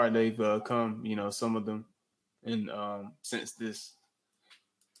far they've come, some of them, and since this.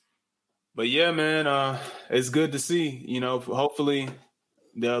 But yeah, man, it's good to see. Hopefully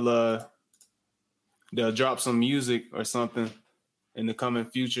they'll drop some music or something in the coming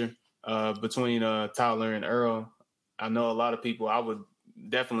future between Tyler and Earl. I know a lot of people. I would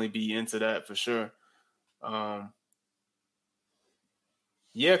definitely be into that for sure.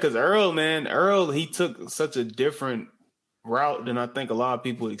 Yeah, because Earl, he took such a different route than I think a lot of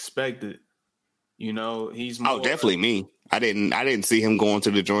people expected. He's more, definitely me. I didn't see him going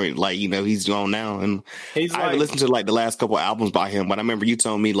to the joint like he's gone now, and I haven't listened to like the last couple of albums by him. But I remember you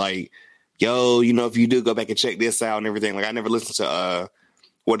told me like, yo, if you do go back and check this out and everything. Like I never listened to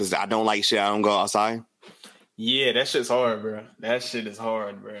what is it? I Don't Like Shit. I Don't Go Outside. Yeah, that shit's hard, bro. That shit is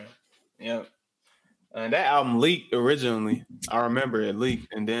hard, bro. Yep. And that album leaked originally. I remember it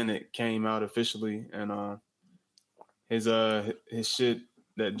leaked, and then it came out officially. And his shit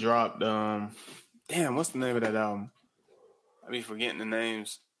that dropped. Damn, what's the name of that album? I be forgetting the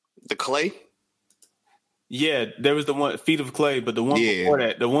names. The Clay. Yeah, there was the one Feet of Clay, but the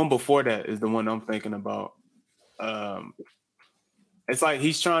one before that is the one I'm thinking about. It's like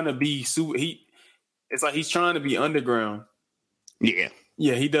he's trying to be It's like he's trying to be underground. Yeah.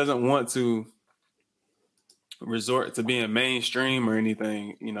 Yeah, he doesn't want to resort to being mainstream or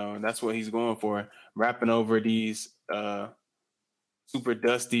anything, and that's what he's going for. Rapping over these super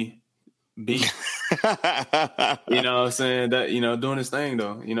dusty beats. You know what I'm saying? That, doing his thing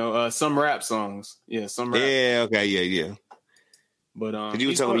though. Some rap songs. Yeah, some rap. Yeah, okay, yeah. But did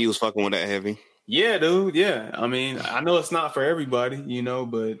you tell him you was fucking with that heavy? Yeah, dude. Yeah. I mean, I know it's not for everybody,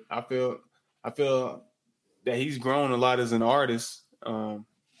 but I feel that he's grown a lot as an artist.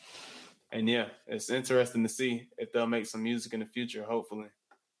 And yeah, it's interesting to see if they'll make some music in the future, hopefully.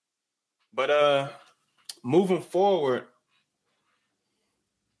 But moving forward,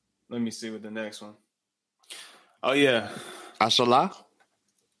 let me see with the next one. Oh yeah. Ashallah.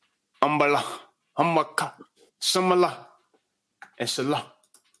 Ambala, Hamaka, Shamala, Eshala,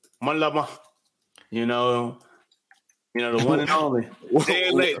 Malama. You know the one and only.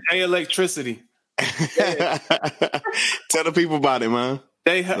 J Electricity. Tell the people about it, man.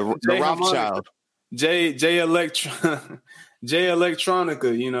 The Rothschild. J Electronica, J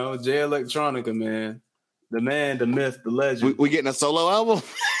Electronica, man. The man, the myth, the legend. We getting a solo album?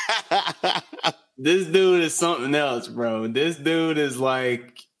 This dude is something else, bro. This dude is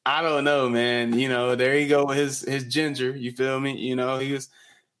like, I don't know, man. There you go with his ginger. You feel me?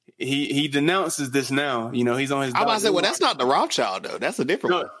 He denounces this now. He's on his. I'm about to say, well, that's not the Rothschild though. That's a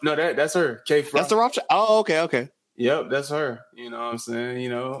different one. No, that's her. K. That's the Rothschild. Oh, okay. Yep, that's her. You know what I'm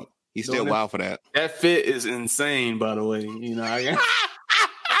saying? He's still wild for that. That fit is insane, by the way.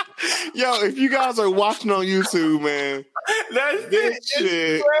 Yo, if you guys are watching on YouTube, man, this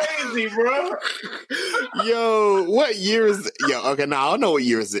shit crazy, bro. Yo, what year is it? Yo, okay, now I know what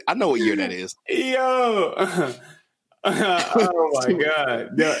year is it. I know what year that is. Yo. Oh my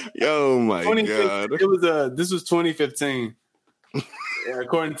god. Yo, my god. This was 2015.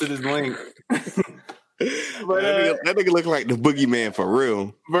 According to this link. But, that nigga look like the boogeyman for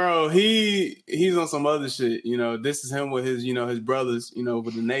real, bro. He's on some other shit. This is him with his his brothers.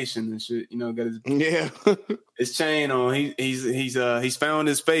 With the nation and shit. Got his chain on. He's found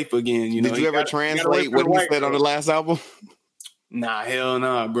his faith again. Did you ever translate what he said on the last album? Nah, hell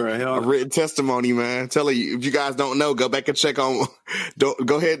nah, bro. Hell a written testimony, man. Tell you, if you guys don't know, go back and check on. Go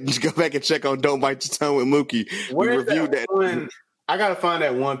ahead and go back and check on "Don't Bite Your Tongue" with Mookie. We reviewed that. One? I gotta find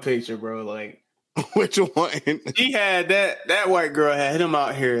that one picture, bro. Like. Which one? He had that white girl had him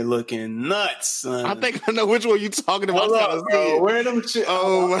out here looking nuts, son. I think I know which one you talking about. Bro, where them shit?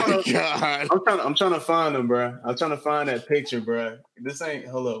 Oh my god! I'm trying to find them, bro. I'm trying to find that picture, bro. This ain't.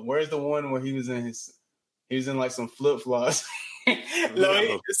 Hold up. Where's the one where he was in like some flip flops,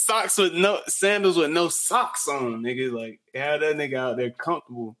 socks with sandals with no socks on, nigga. Like had that nigga out there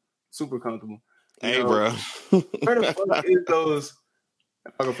comfortable, super comfortable. Hey, bro. Where the fuck is those?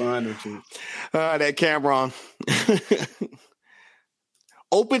 I can find them too. That Cameron.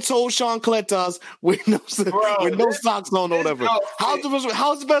 Open toe Sean Cletus with no socks on or whatever. How's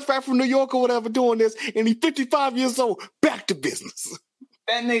the best rapper from New York or whatever doing this? And he's 55 years old. Back to business.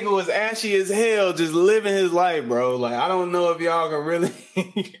 That nigga was ashy as hell, just living his life, bro. Like I don't know if y'all can really.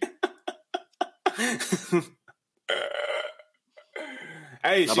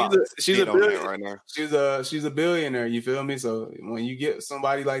 Hey, she's a billionaire right now. She's a billionaire. You feel me? So when you get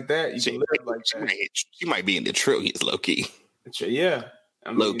somebody like that, you can live like that. She might be in the trillions, low key. Yeah,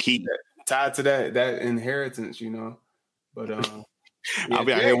 low key tied to that inheritance, But I'll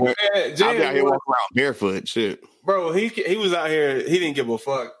be out here walking around barefoot. Shit, bro. He was out here. He didn't give a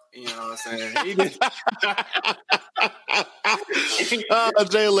fuck. You know what I'm saying? He did.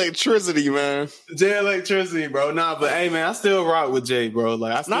 J Electricity, man. J Electricity, bro. Nah, but hey, man, I still rock with Jay, bro.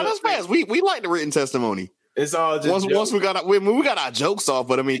 Like, that's fast. We like the written testimony. It's all just once we got our jokes off,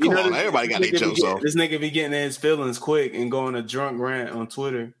 but I mean, come on, everybody got their jokes off. This nigga be getting in his feelings quick and going a drunk rant on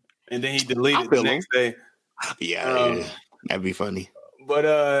Twitter, and then he deleted the next day. Yeah, that'd be funny.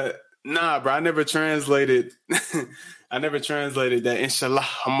 But nah, bro, I never translated. that inshallah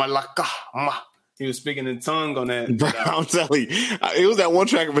malaka ma. He was speaking in tongue on that. Bro, I'm telling you, it was that one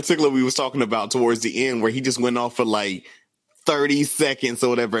track in particular we was talking about towards the end where he just went off for like 30 seconds or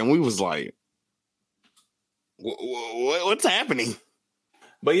whatever, and we was like, what's happening?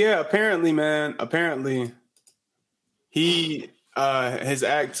 But yeah, apparently, man, he his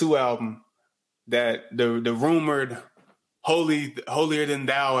Act 2 album, that the rumored Holier Than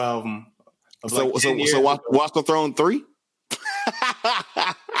Thou album. So Watch the Throne 3?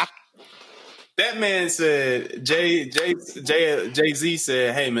 That man said, Jay-Z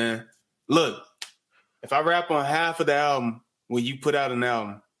said, hey man, look, if I rap on half of the album, will you put out an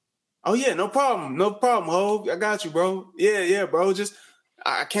album? Oh yeah, no problem, Hov. I got you, bro. Yeah, bro. Just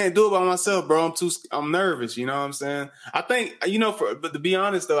I can't do it by myself, bro. I'm nervous. You know what I'm saying? I think but to be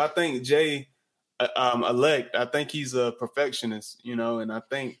honest though, I think Jay Elect, I think he's a perfectionist. And I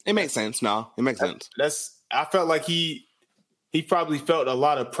think it makes sense. No, it makes sense. I felt like he probably felt a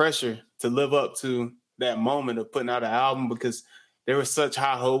lot of pressure to live up to that moment of putting out an album because there were such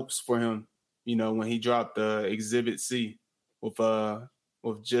high hopes for him. When he dropped the Exhibit C with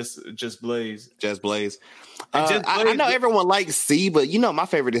Just Blaze. Just Blaze. I know everyone likes C, but my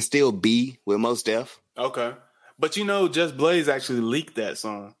favorite is still B with Mos Def. Okay. But Just Blaze actually leaked that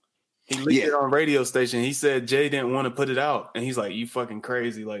song. He leaked it on a radio station. He said Jay didn't want to put it out. And he's like, you fucking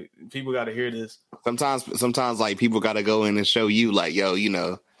crazy. Like, people got to hear this. Sometimes like people got to go in and show you like, yo,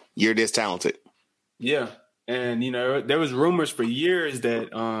 you're this talented. Yeah. And there was rumors for years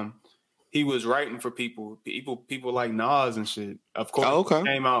that he was writing for people like Nas and shit. Of course, okay.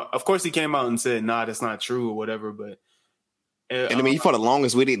 He came out and said, "Nah, that's not true" or whatever. But and I mean, for the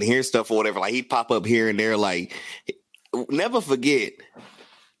longest, we didn't hear stuff or whatever. Like he'd pop up here and there. Like, never forget,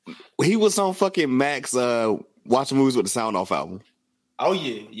 he was on fucking Mac's Watching Movies with the Sound Off album. Oh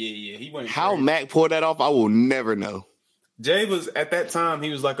yeah. He went. How crazy. Mac pulled that off, I will never know. Jay was at that time. He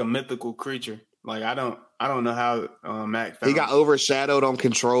was like a mythical creature. Like I don't know how Mac found he got overshadowed on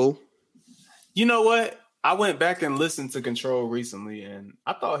Control. You know what? I went back and listened to Control recently, and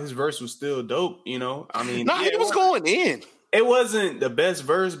I thought his verse was still dope. I mean, he was going in. It wasn't the best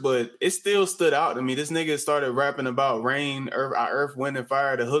verse, but it still stood out to me. This nigga started rapping about rain, earth, wind, and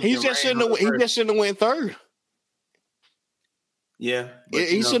fire. The hook. He just shouldn't have went third. Yeah,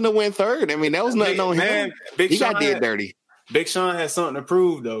 he shouldn't have went third. I mean, that was nothing on him. He got dead dirty. Big Sean had something to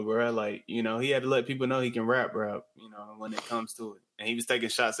prove, though, bro. Like, he had to let people know he can rap, when it comes to it. And he was taking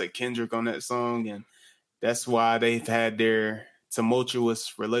shots at Kendrick on that song, and that's why they've had their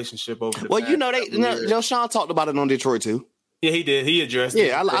tumultuous relationship over the past Sean talked about it on Detroit, too. Yeah, he did. He addressed it.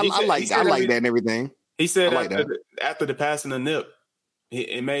 Yeah, I like that and everything. He said after the passing of Nip,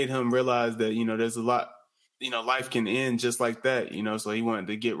 it made him realize that, there's a lot, life can end just like that, so he wanted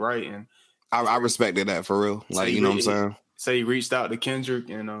to get right. And I respected that for real. Like, you know what I'm saying? So he reached out to Kendrick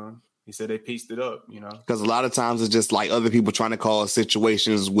and he said they pieced it up, Because a lot of times it's just like other people trying to cause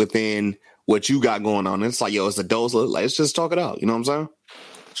situations within what you got going on. It's like, yo, it's a dose. Like, let's just talk it out. You know what I'm saying?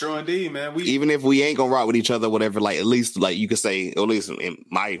 True indeed, man. Even if we ain't gonna rock with each other, whatever, like at least like you could say, at least in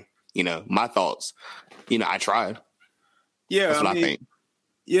my, my thoughts, I tried. Yeah, that's what I think.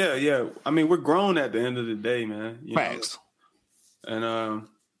 Yeah. I mean, we're grown at the end of the day, man. Facts. And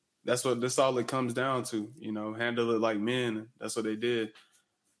that's all it comes down to, handle it like men. That's what they did.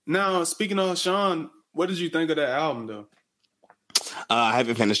 Now, speaking of Sean, what did you think of that album, though? I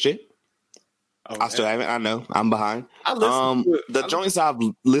haven't finished it. Oh, I still haven't. I know. I'm behind. The joints I've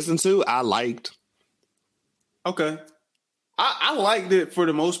listened to, I liked. Okay. I liked it for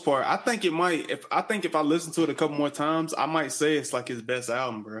the most part. I think it might. If I listen to it a couple more times, I might say it's like his best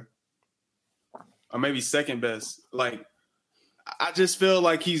album, bro. Or maybe second best. Like, I just feel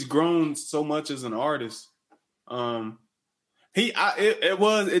like he's grown so much as an artist.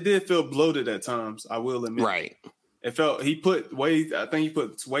 It did feel bloated at times, I will admit. Right. It felt he put way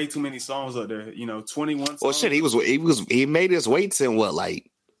too many songs up there, 21 songs. Well shit, he made his weights in what, like,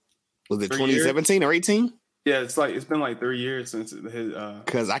 was it 2017 or 18? Yeah, it's been like 3 years since his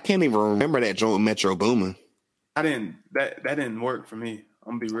because I can't even remember that joint with Metro Boomin. That didn't work for me.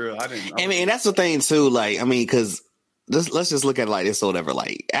 I'm gonna be real. I mean, that's the thing too, like, I mean, because let's just look at it like this or whatever.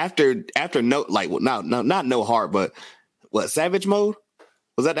 Like after no, like not No Heart, but what, Savage Mode?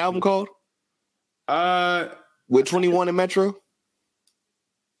 Was that the album called? With 21 and Metro?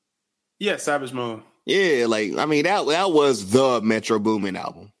 Yeah, Savage Mode. Yeah, like, I mean, that was the Metro Boomin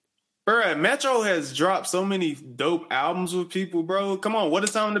album. Bro, Metro has dropped so many dope albums with people, bro. Come on, what a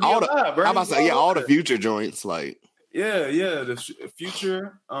time to be alive, bro. I'm about to say, all the Future joints, like. Yeah, the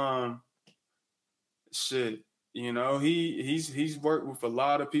Future, shit. He's worked with a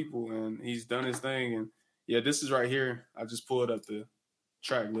lot of people and he's done his thing. And yeah, this is right here. I just pulled up the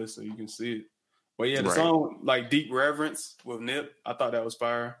track list so you can see it. But yeah, the song like Deep Reverence with Nip, I thought that was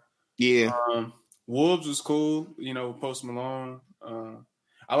fire. Yeah. Wolves was cool, Post Malone.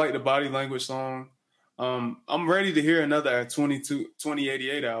 I like the Body Language song. I'm ready to hear another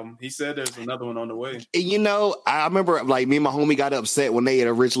 2088 album. He said there's another one on the way. I remember like me and my homie got upset when they had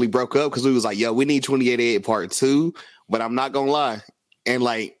originally broke up because we was like, yo, we need 2088 part 2. But I'm not gonna lie. And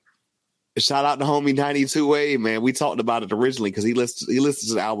like, shout out to homie 92A, man. We talked about it originally because he listens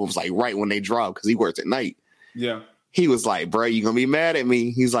to the albums like right when they drop because he works at night. Yeah. He was like, bro, you gonna be mad at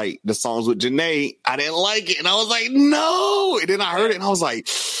me. He's like, the songs with Janae, I didn't like it. And I was like, no. And then I heard it and I was like,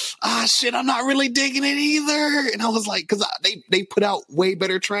 shit, I'm not really digging it either. And I was like, because they put out way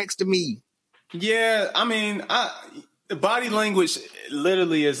better tracks to me. Yeah, I mean, the Body Language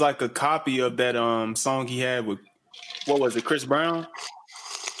literally is like a copy of that song he had with, what was it, Chris Brown?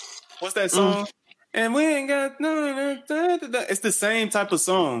 What's that song? And we ain't got it's the same type of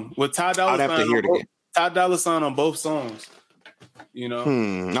song with Ty Dolla Sign. I'd have to hear it again. Ty Dolla Sign on both songs.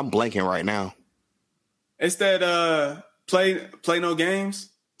 I'm blanking right now. It's that play no games.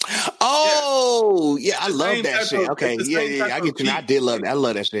 Oh, yeah, I love that shit. Okay, yeah, I get you. I did love that. I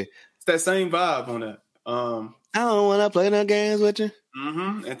love that shit. It's that same vibe on that. I don't want to play no games with you.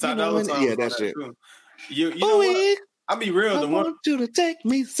 Mm-hmm. And Ty Dolla Sign. Yeah, that shit. Too. You know what? I'll be real. I want you to take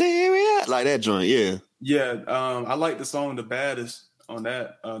me serious. Like that joint, yeah. Yeah, I like the song The Baddest. on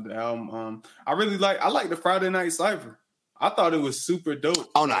that the album. I like the Friday Night Cypher. I thought it was super dope.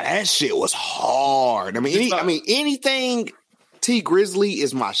 Oh no, that shit was hard. I mean, anything T Grizzly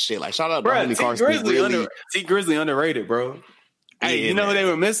is my shit. Like shout out to Homie Carson. T Grizzly underrated, bro. Hey, you know who they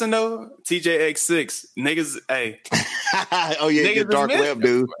were missing though? TJX6 niggas. Hey, oh yeah, the dark web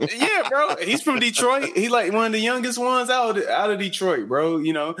dude. Yeah, bro. He's from Detroit. He like one of the youngest ones out of Detroit, bro.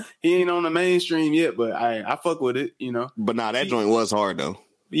 You know, he ain't on the mainstream yet, but I fuck with it. You know, but nah, that joint was hard though.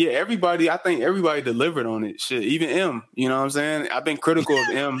 Yeah, I think everybody delivered on it. Shit, even M. You know what I'm saying? I've been critical of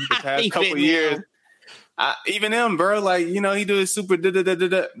M the past couple years. Even M, bro. Like you know, he do it super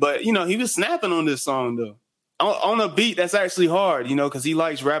da-da-da-da-da. But you know, he was snapping on this song though. On a beat that's actually hard, you know, because he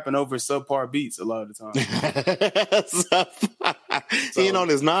likes rapping over subpar beats a lot of the time. He ain't on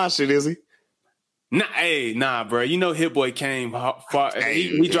his Nas shit, is he? Nah, bro. You know, Hit Boy came far.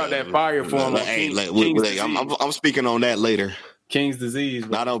 He dropped that fire for him. I'm speaking on that later. King's Disease,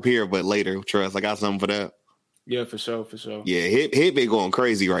 bro. Not up here, but later. Trust, I got something for that. Yeah, for sure. Yeah, Hit been going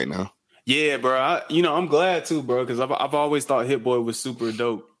crazy right now. Yeah, bro. I'm glad too, bro, because I've always thought Hit Boy was super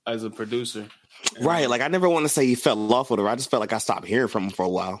dope as a producer. Right, like I never want to say he fell off with her. I just felt like I stopped hearing from him for a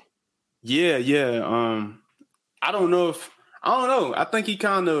while. Yeah. I don't know. I think he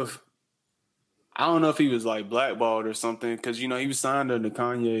kind of. I don't know if he was like blackballed or something because you know he was signed under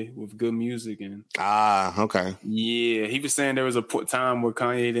Kanye with Good Music and. Okay. Yeah, he was saying there was a time where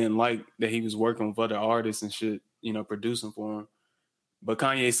Kanye didn't like that he was working with other artists and shit, you know, producing for him. But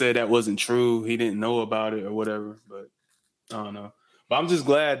Kanye said that wasn't true. He didn't know about it or whatever. But I don't know. But I'm just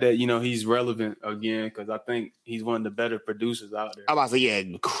glad that, you know, he's relevant again because I think he's one of the better producers out there. I'm about to say, yeah,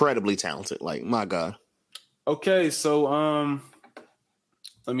 incredibly talented. Like, my God. Okay, so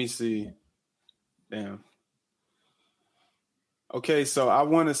let me see. Damn. Okay, so I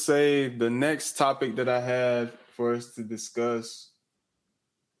want to say the next topic that I had for us to discuss,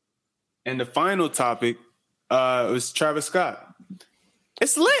 and the final topic was Travis Scott.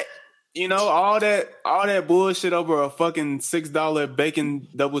 It's lit. You know, all that bullshit over a fucking $6 bacon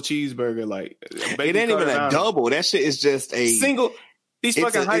double cheeseburger. Like, it ain't even a double. That shit is just a single. These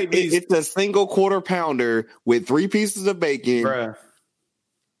fucking hype beasts. It's a single quarter pounder with 3 pieces of bacon, bruh.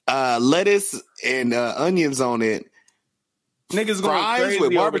 Lettuce and onions on it. Niggas going fries crazy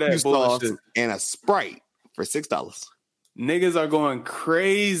with barbecue over that sauce bullshit. And a Sprite for $6. Niggas are going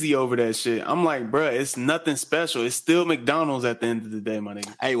crazy over that shit. I'm like, bruh, it's nothing special. It's still McDonald's at the end of the day, my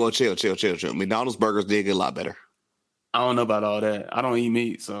nigga. Hey, well, chill. McDonald's burgers did get a lot better. I don't know about all that. I don't eat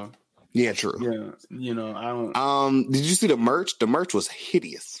meat, so. Yeah, true. Yeah, you know, I don't. Did you see the merch? The merch was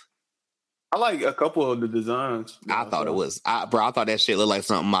hideous. I like a couple of the designs. I thought it was, I thought that shit looked like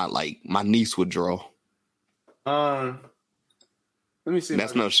something my niece would draw. Let me see.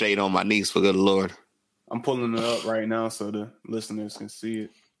 That's no shade on my niece, for good Lord. I'm pulling it up right now so the listeners can see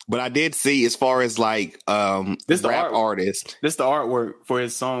it. But I did see, as far as like this rap artist. This the artwork for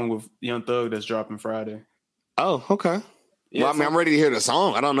his song with Young Thug that's dropping Friday. Oh, okay. Yeah, well, I mean, I'm ready to hear the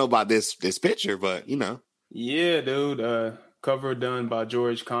song. I don't know about this picture, but you know. Yeah, dude. Cover done by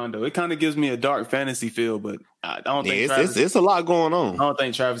George Kondo. It kind of gives me a dark fantasy feel, but I don't think it's a lot going on. I don't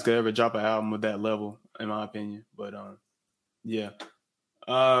think Travis could ever drop an album with that level, in my opinion. But yeah.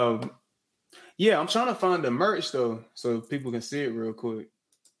 Yeah, I'm trying to find the merch though, so people can see it real quick.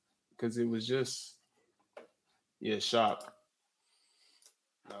 Cause it was just shop.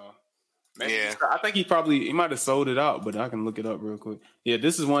 No. Maybe I think he might have sold it out, but I can look it up real quick. Yeah,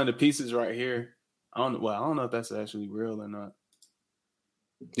 this is one of the pieces right here. I don't know if that's actually real or not.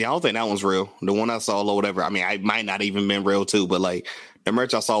 Yeah, I don't think that one's real. The one I saw or whatever, I mean, I might not even been real too, but like the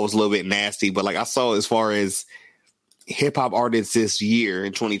merch I saw was a little bit nasty. But like I saw, as far as hip hop artists this year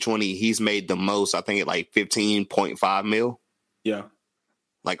in 2020, he's made the most, I think, at like 15.5 mil. Yeah.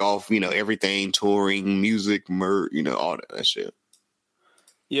 Like off, you know, everything, touring, music, merch, you know, all that shit.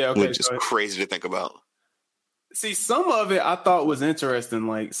 Yeah, okay. Which is crazy to think about. See, some of it I thought was interesting.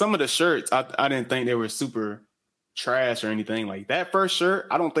 Like some of the shirts, I didn't think they were super trash or anything. Like that first shirt,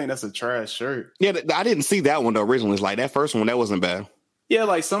 I don't think that's a trash shirt. Yeah, I didn't see that one though originally. It's like that first one, that wasn't bad. Yeah,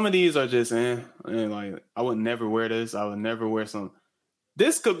 like some of these are just, and like I would never wear this. I would never wear some.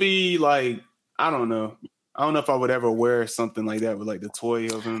 This could be like, I don't know. I don't know if I would ever wear something like that with like the toy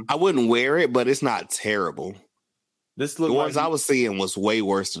of him. I wouldn't wear it, but it's not terrible. The ones I was seeing was way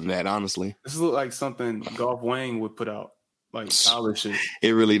worse than that, honestly. This looked like something Golf Wang would put out, like college shit.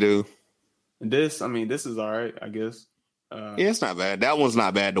 It really do. And this is all right, I guess. Yeah, it's not bad. That one's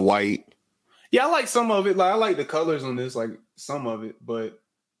not bad. The white. Yeah, I like some of it. Like I like the colors on this, like some of it, but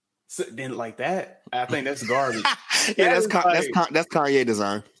then like that, I think that's garbage. Yeah, that's Kanye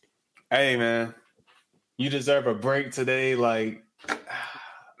design. Hey man, you deserve a break today. Like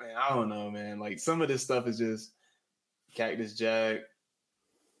I don't know, man. Like some of this stuff is just Cactus Jack.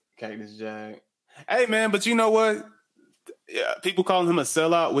 Hey, man, but you know what? Yeah, people call him a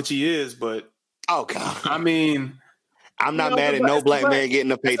sellout, which he is, but Oh God. I mean, I'm not mad at no black man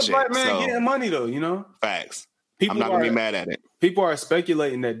getting a paycheck. Black man getting money though, you know. Facts. I'm not gonna be mad at it. People are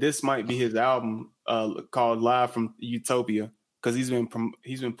speculating that this might be his album called Live from Utopia because he's been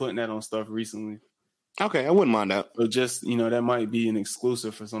putting that on stuff recently. Okay, I wouldn't mind that. So just that might be an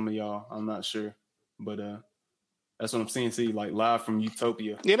exclusive for some of y'all. I'm not sure, but that's what I'm saying. See, like Live from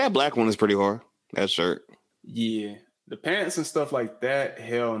Utopia. Yeah, that black one is pretty hard. That shirt. Yeah. The pants and stuff like that,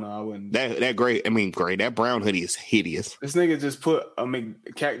 hell no, I wouldn't. That gray, that brown hoodie is hideous. This nigga just put a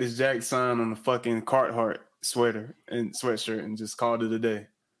Cactus Jack sign on the fucking Carhartt sweater and sweatshirt and just called it a day.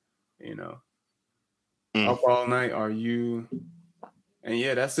 Up all night, are you? And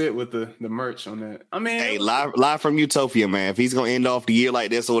yeah, that's it with the merch on that. I mean, hey, live from Utopia, man. If he's gonna end off the year like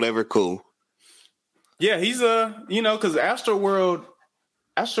this or whatever, cool. Yeah, he's because Astroworld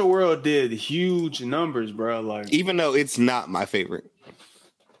did huge numbers, bro. Like, even though it's not my favorite,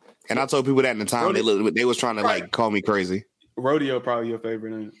 and I told people that in the time they was trying to like call me crazy. Rodeo probably your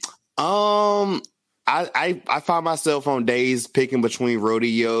favorite, ain't it? I find myself on days picking between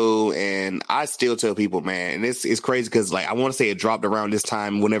Rodeo, and I still tell people, man, and it's crazy because like I want to say it dropped around this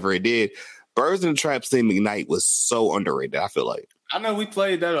time whenever it did. Birds in the Trap Sing McKnight was so underrated. I feel like. I know we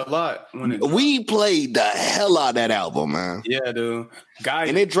played that a lot we played the hell out of that album, man. Yeah, dude.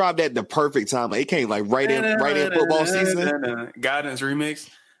 And it dropped at the perfect time. Like, it came like right in football season. Guidance remix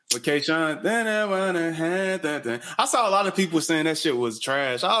with K-Sean. I saw a lot of people saying that shit was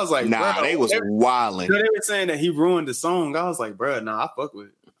trash. I was like, nah, they was wilding. They were saying that he ruined the song. I was like, bro, nah, I fuck with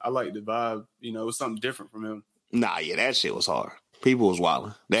it. I like the vibe. It was something different from him. Nah, yeah, that shit was hard. People was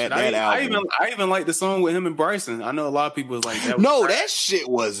wilding. That album. I even like the song with him and Bryson. I know a lot of people was like that. That shit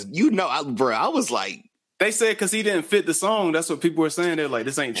was, I was like, they said because he didn't fit the song. That's what people were saying. They're like,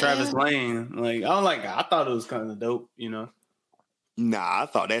 this ain't Travis Lane. Like, I thought it was kind of dope, Nah, I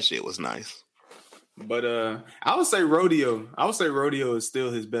thought that shit was nice. But I would say Rodeo. Is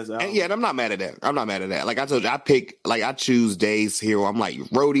still his best album. And yeah, and I'm not mad at that. Like I told you, I choose days here where I'm like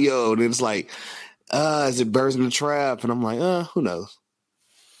Rodeo, and it's like, is it Birds in the Trap? And I'm like, who knows?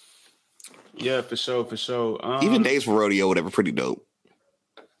 Yeah, for sure. Even days for Rodeo, whatever, pretty dope.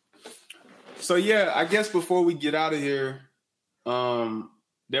 So yeah, I guess before we get out of here,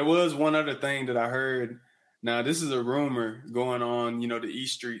 there was one other thing that I heard. Now, this is a rumor going on, the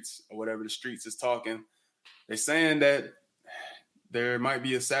East Streets or whatever the streets is talking. They're saying that there might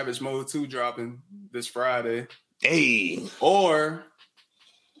be a Savage Mode 2 dropping this Friday. Hey. Or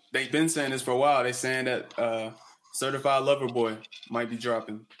they've been saying this for a while. They're saying that Certified Lover Boy might be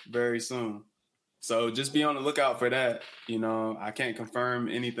dropping very soon. So just be on the lookout for that. I can't confirm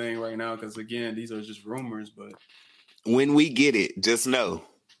anything right now because, again, these are just rumors. But when we get it, just know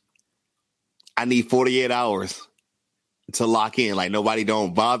I need 48 hours to lock in. Like, nobody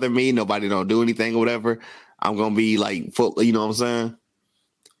don't bother me. Nobody don't do anything or whatever. I'm going to be like, full, you know what I'm saying?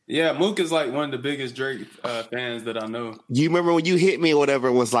 Yeah, Mook is like one of the biggest Drake fans that I know. You remember when you hit me or whatever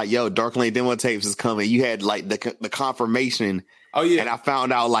and was like, yo, Dark Lane demo tapes is coming. You had like the confirmation. Oh, yeah. And I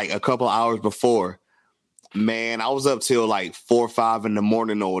found out like a couple hours before. Man, I was up till like 4 or 5 in the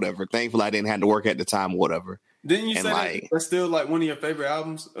morning or whatever. Thankfully, I didn't have to work at the time or whatever. Didn't you say that's still like one of your favorite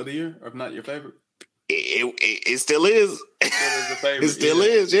albums of the year? Or if not your favorite? It still is. It still is the favorite. It still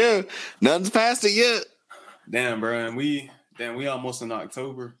is, yeah. Nothing's past it yet. Damn, bro. And we almost in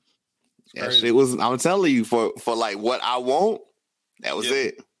October. That shit was, I'm telling you, for like what I want, that was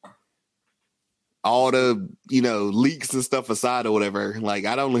it. All the, leaks and stuff aside or whatever. Like,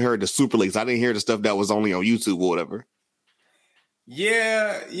 I only heard the super leaks. I didn't hear the stuff that was only on YouTube or whatever.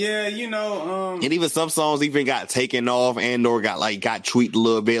 Yeah, and even some songs even got taken off and or got tweaked a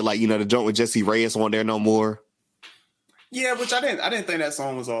little bit. Like, the joint with Jesse Reyes on there no more. Yeah, which I didn't think that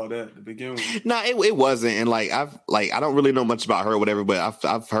song was all that to begin with. No, it wasn't. And I don't really know much about her or whatever, but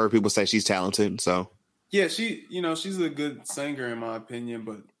I've heard people say she's talented. So yeah, she, she's a good singer in my opinion,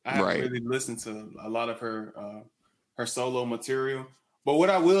 but I haven't really listened to a lot of her solo material. But what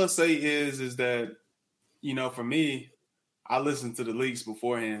I will say is that, for me, I listened to the leaks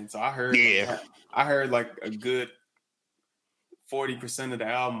beforehand, so I heard like a good 40% of the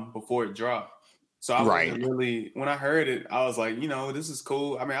album before it dropped. So I wasn't really, when I heard it, I was like, this is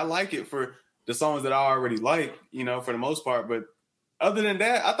cool. I mean, I like it for the songs that I already like, for the most part. But other than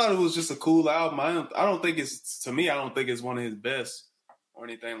that, I thought it was just a cool album. I don't think it's one of his best or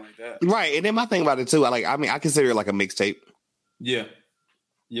anything like that. Right. And then my thing about it too, I consider it like a mixtape. Yeah.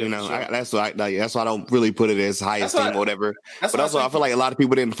 Yeah, You know, for sure. that's why I don't really put it as high That's esteem why- or whatever. That's But why also, I feel like a lot of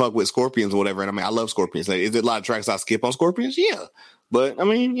people didn't fuck with Scorpions or whatever. And I mean, I love Scorpions. Like, is there a lot of tracks I skip on Scorpions? Yeah, but I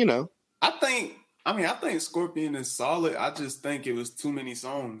mean, you know, I think Scorpion is solid. I just think it was too many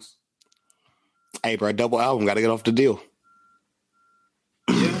songs. hey, bro, double album, got to get off the deal.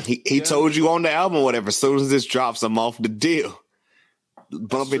 Yeah, He told you on the album, or whatever. As soon as this drops, I'm off the deal.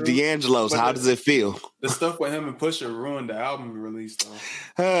 Bumping true. D'Angelo's. But How does it feel? The stuff with him and Pusha ruined the album release,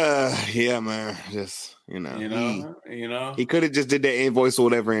 though. Yeah, man. Just You know. he could have just did that invoice or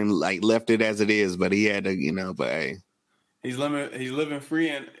whatever and like left it as it is, but he had to, you know. But hey, He's living free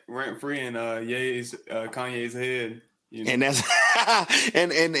and rent free in Kanye's head. You know?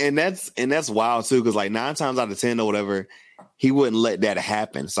 and that's and that's wild too, because like 9 times out of 10 or whatever, he wouldn't let that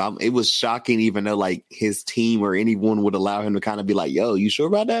happen. So it was shocking, even though like his team or anyone would allow him to kind of be like, "Yo, you sure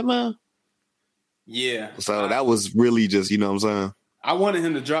about that, man?" Yeah. So that was really just, you know what I'm saying? I wanted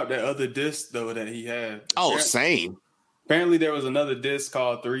him to drop that other disc though that he had. Oh, same. Apparently, there was another disc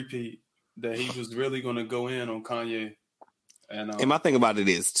called 3P that he was really going to go in on Kanye. And my thing about it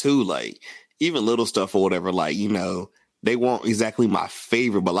is too, like even little stuff or whatever, like, you know, they weren't exactly my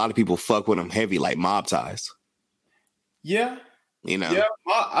favorite, but a lot of people fuck with them heavy, like Mob Ties. Yeah. You know? Yeah.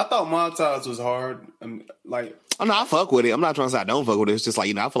 I thought Mob Ties was hard. Like, oh, no, I fuck with it. I'm not trying to say I don't fuck with it. It's just like,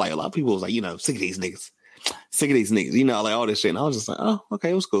 you know, I feel like a lot of people was like, you know, sick of these niggas. You know, like all this shit. And I was just like, oh,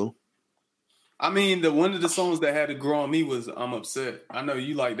 okay, it was cool. I mean, one of the songs that had to grow on me was "I'm Upset." I know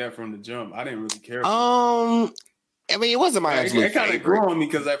you like that from the jump. I didn't really care. I mean, it wasn't my absolute It kind of favorite. grew on me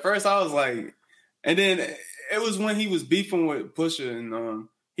because at first I was like, and then it was when he was beefing with Pusha and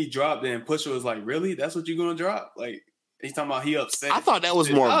he dropped it and Pusha was like, "Really? That's what you gonna drop?" Like he's talking about he upset. I thought that was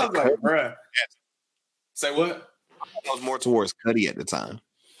more. I was like, bruh. Say what? I was more towards Cudi at the time.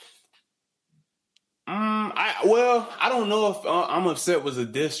 I don't know if "I'm Upset" was a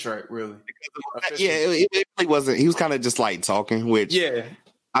diss track, really. Yeah, it really wasn't. He was kind of just like talking, which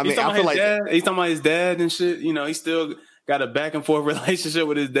I mean, I feel like he's talking about his dad and shit. You know, he still got a back and forth relationship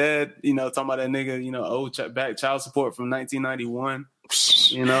with his dad. You know, talking about that nigga. You know, old back child support from 1991.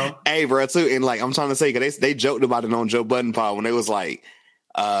 You know, hey, bro, too, and like I'm trying to say, because they joked about it on Joe Budden Pod when they was like,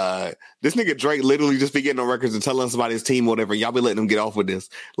 this nigga Drake literally just be getting on records and telling us about his team or whatever. Y'all be letting him get off with this.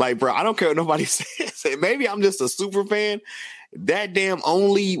 Like, bro, I don't care what nobody says. Maybe I'm just a super fan. That damn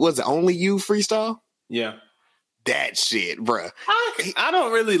Only You freestyle. Yeah. That shit, bro. I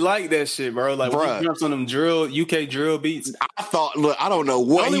don't really like that shit, bro. Like, when he jumps on them UK drill beats. I thought, look, I don't know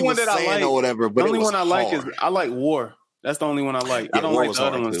what he was saying or whatever, but the only one I like hard. is I like War. That's the only one I like. Yeah, I don't like the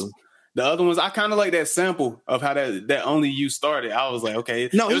other ones. Too. The other ones, I kind of like that sample of how that Only You started. I was like, okay.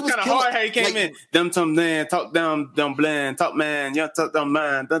 No, it was kind of hard how he came in. Them man, talk down, them bland, talk man, young talk them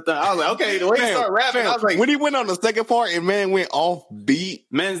man. I was like, okay, the way he started rapping, I was like. When he went on the second part and man went off beat.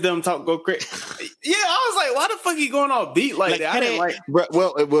 Man's them talk go crazy. Yeah, I was like, why the fuck he going off beat like that? I didn't like.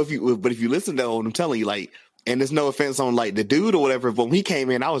 Well, if you listen to what I'm telling you, like, and there's no offense on like the dude or whatever, but when he came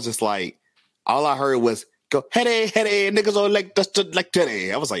in, I was just like, all I heard was, go, hey, niggas all like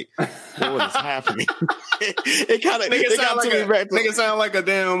today. I was like, what is happening? it kind of nigga sound like a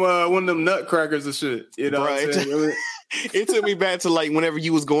damn one of them nutcrackers and shit. You know what I'm saying? It took me back to like whenever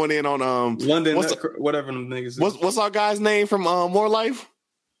you was going in on London, whatever them niggas. What's our guy's name from More Life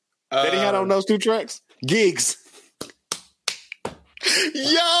that he had on those 2 tracks? Gigs.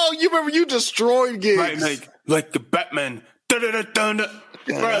 Yo, you remember you destroyed Gigs, right? Like the Batman.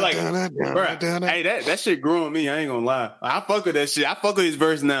 Bro, like, hey, that shit grew on me. I ain't gonna lie. I fuck with that shit. I fuck with his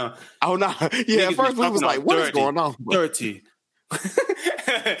verse now. Oh no, yeah. At first we was like, "What is going on?" Dirty.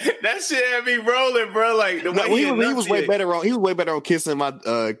 That shit had me rolling, bro. Like the way he was way better on. He was way better on kissing my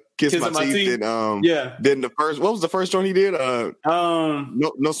teeth than the first. What was the first joint he did?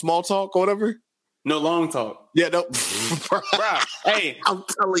 No small talk or whatever. No long talk. Yeah, no. Bro, hey, I'm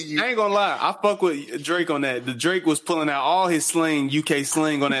telling you. I ain't gonna lie. I fuck with Drake on that. The Drake was pulling out all his slang, UK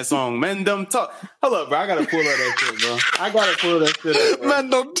slang on that song. Man, dumb talk. Hold up, bro. I gotta pull up that shit, bro. Man,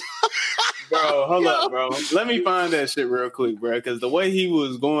 dumb talk. Bro, hold up, bro. Let me find that shit real quick, bro. Because the way he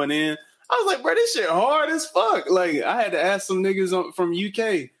was going in, I was like, bro, this shit hard as fuck. Like, I had to ask some niggas from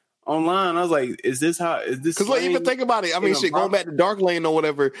UK online. I was like, is this? Because like, even think about it. I mean, shit, going back to Dark Lane or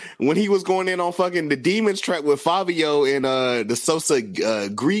whatever, when he was going in on fucking the Demons track with Fabio and the Sosa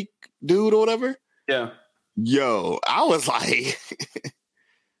Greek dude or whatever. Yeah. Yo, I was like,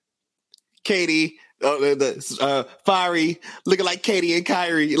 Katie, Fiery, looking like Katie and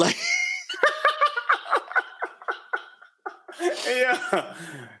Kyrie, like. Yeah.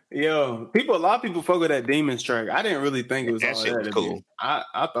 Yo, a lot of people fuck with that Demons track. I didn't really think it was That all shit that. was cool. I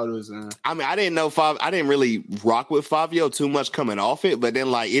thought it was. I mean, I didn't know I didn't really rock with Fabio too much coming off it, but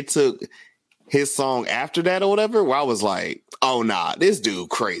then like it took his song after that or whatever, where I was like, oh nah, this dude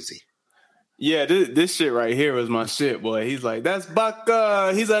crazy. Yeah, this shit right here was my shit, boy. He's like, that's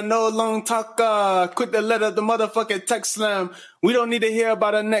Baka. He's a no long talker. Quit the letter, the motherfucking text slam. We don't need to hear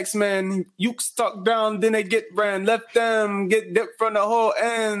about the next man. You stuck down, then they get ran. Left them, get dipped from the whole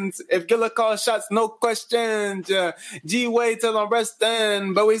ends. If Gilla calls shots, no questions. Yeah. G-Way till I'm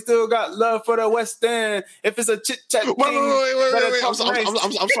resting, but we still got love for the West End. If it's a chit-chat thing. Wait. I'm sorry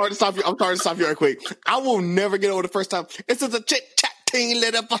to stop you. I'm sorry to stop you right quick. I will never get over the first time. It's just a chit-chat.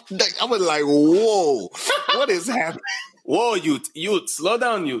 I was like, whoa, what is happening? Whoa, youth, slow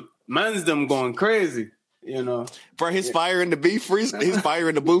down, youth. Man's them going crazy, you know. For his fire in the booth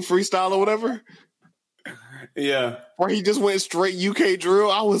freestyle or whatever. Yeah. Where he just went straight UK drill.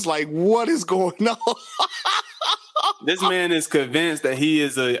 I was like, what is going on? This man is convinced that he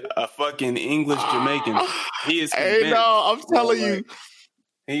is a fucking English Jamaican. He is convinced. Hey, no, I'm telling you.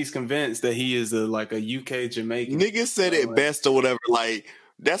 He's convinced that he is a UK Jamaican. Niggas said it best or whatever. Like,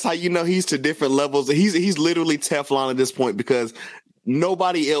 that's how you know he's to different levels. He's literally Teflon at this point because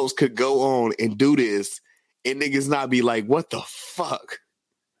nobody else could go on and do this and niggas not be like, what the fuck?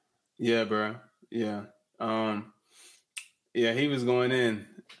 Yeah, bro. Yeah. Yeah, he was going in.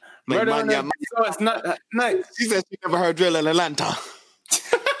 Like, so it's not nice. She said she never heard drill in Atlanta.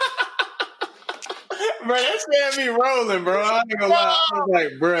 Bro, that shit had me rolling, bro. I ain't gonna lie. I was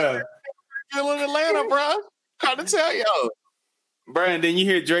like, bro. Drill in Atlanta, bro. Trying to tell y'all. Bro, and then you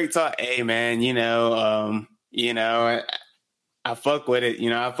hear Drake talk, hey man, I fuck with it.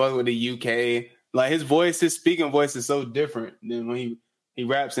 I fuck with the UK. Like his speaking voice is so different than when he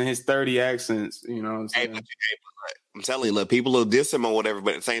raps in his 30 accents, you know what I'm saying? I'm telling you, look, people will diss him or whatever,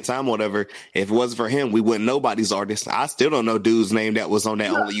 but at the same time, whatever, if it wasn't for him, we wouldn't know about these artists. I still don't know dude's name that was on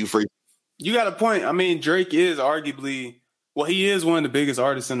that Only You Free. You got a point. I mean, Drake is arguably, he is one of the biggest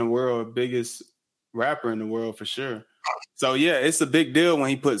artists in the world, biggest rapper in the world for sure. So yeah, it's a big deal when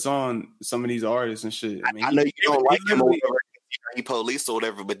he puts on some of these artists and shit. I mean, I know you don't like him or whatever, he police or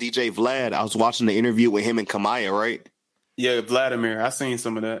whatever, but DJ Vlad, I was watching the interview with him and Kamaya, right? Yeah, Vladimir. I seen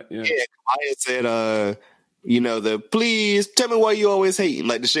some of that. Yeah, Kamaya said, please tell me why you always hating,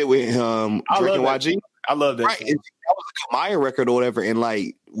 like the shit with Drake and YG. I love that. Right, that was a Kamaya record or whatever, and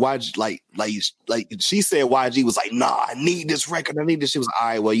like YG, like she said YG was like, nah, I need this record, I need this. She was all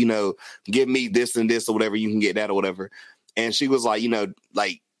right, well, give me this and this or whatever, you can get that or whatever. And she was like,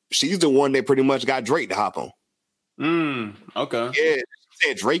 like she's the one that pretty much got Drake to hop on. Okay. Yeah, she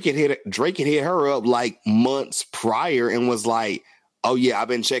said Drake had hit her up like months prior and was like, oh yeah, I've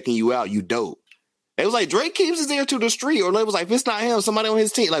been checking you out, you dope. It was like Drake keeps his ear to the street, or it was like, if it's not him, somebody on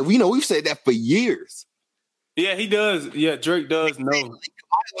his team. Like we've said that for years. Yeah, he does. Yeah, Drake does know. It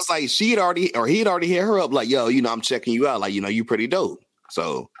was like he had already hit her up like, yo, I'm checking you out. Like, you pretty dope.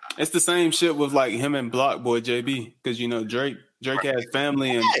 So it's the same shit with like him and Block Boy JB, because Drake has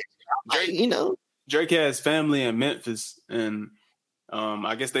family and Drake has family in Memphis, and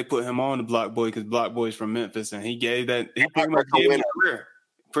I guess they put him on the Block Boy because Block Boy's from Memphis, and he pretty much gave him a career.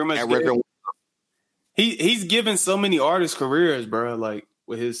 Pretty much he's given so many artists careers, bro. Like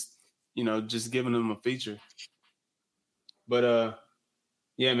with his, just giving them a feature. But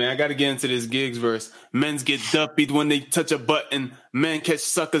yeah, man, I got to get into this Gigs verse. Men's get duppied when they touch a button. Men catch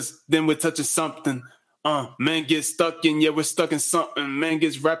suckers, then we're touching something. Men get stuck in, we're stuck in something. Men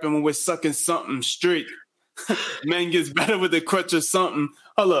gets rapping when we're sucking something straight. Men gets better with a crutch or something.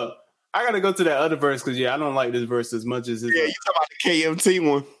 Hold up. I got to go to that other verse because, I don't like this verse as much as his. Yeah, you talking about the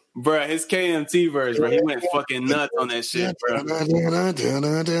KMT one. Bruh, his KMT verse, bro. He went fucking nuts on that shit, bro.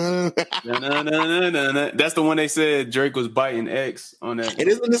 That's the one they said Drake was biting X on that. And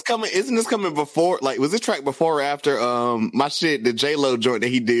isn't this coming before? Like, was this track before or after my shit, the J-Lo joint that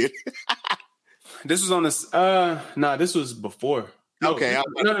he did? This was on this. This was before. No, okay.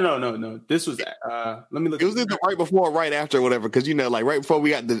 No. This was. Let me look. It was either right before or right after, or whatever. Because like right before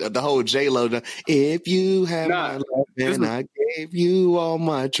we got the whole J-Lo. If you have my love and I gave you all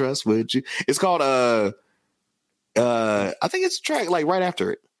my trust, would you? It's called I think it's a track like right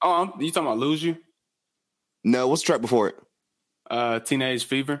after it. Oh, you talking about Lose You? No, what's the track before it? Teenage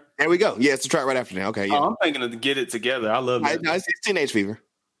Fever. There we go. Yeah, it's the track right after that. Okay. Yeah. Oh, I'm thinking of Get It Together. I love that. It's Teenage Fever.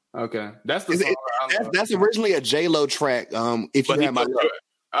 Okay, that's the song. That's originally a J-Lo track. If you have my love.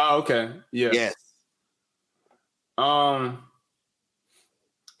 Oh, okay. Yeah. Yes.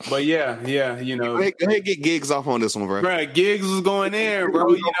 But yeah, Go ahead, get Gigs off on this one, bro. Right, Gigs was going in,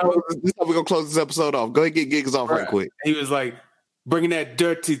 bro. This is how we're gonna close this episode off. Go ahead, get Gigs off right quick. He was like, bringing that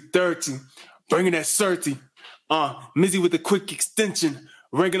dirty, bringing that 30. Mizzy with the quick extension,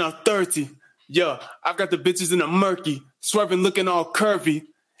 ringing out 30. Yo, I've got the bitches in the murky, swerving, looking all curvy.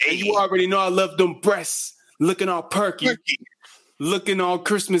 And you already know I love them breasts, looking all perky. Looking all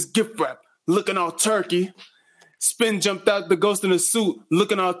Christmas gift wrap, looking all turkey. Spin jumped out the ghost in a suit,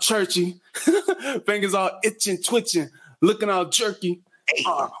 looking all churchy. Fingers all itching, twitching, looking all jerky.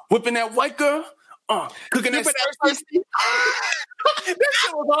 Whipping that white girl, cooking that thirsty. That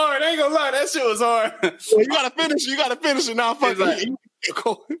shit was hard. I ain't gonna lie, that shit was hard. You gotta finish it now. Fuck it.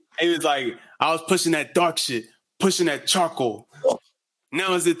 It was like, I was pushing that dark shit, pushing that charcoal.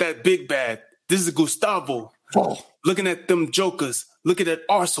 Now is it that big bad? This is Gustavo. Looking at them jokers, look at that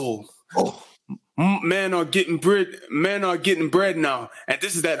arsehole. Man are getting bread now, and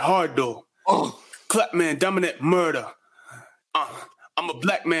this is that hard though. Clap man, dominant murder. I'm a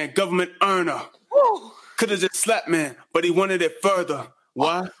black man, government earner. Could have just slapped man, but he wanted it further.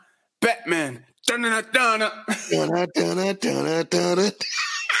 Why? Batman. Yo,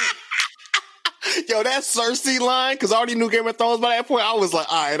 that Cersei line, because I already knew Game of Thrones by that point. I was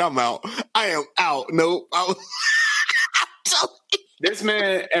like, all right, I'm out. I am out. Nope. This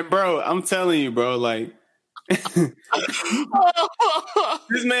man, and bro, I'm telling you, bro, like, this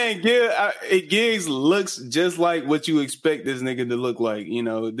man, Giggs looks just like what you expect this nigga to look like. You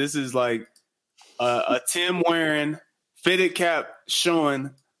know, this is like a Tim wearing, fitted cap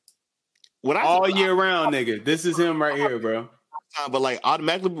showing all year round, nigga. This is him right here, bro. But like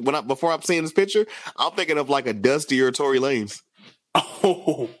automatically, before I'm seeing this picture, I'm thinking of like a Dusty or Tory Lanez.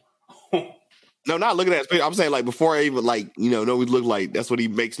 Oh. No, not looking at his picture. I'm saying like before I even like, know we look like, that's what he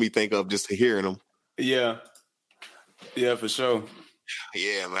makes me think of just hearing him. Yeah, for sure.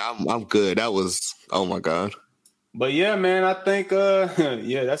 Yeah, man, I'm good. That was, oh my God. But yeah, man, I think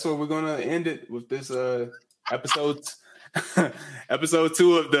that's where we're gonna end it with this episode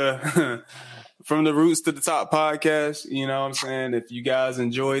 2 of the From the Roots to the Top podcast. You know what I'm saying? If you guys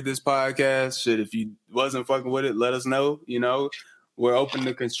enjoyed this podcast, if you wasn't fucking with it, let us know. We're open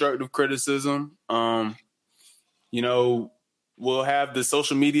to constructive criticism. We'll have the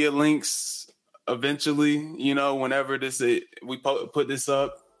social media links eventually, whenever we put this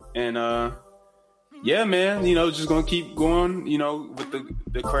up. And yeah, man, just gonna keep going, with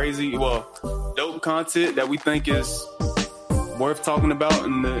the crazy, dope content that we think is worth talking about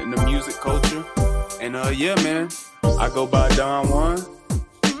in the music culture. And yeah, man, I go by Don Juan.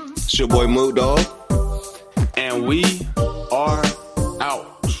 It's your boy Moot Dog. And we are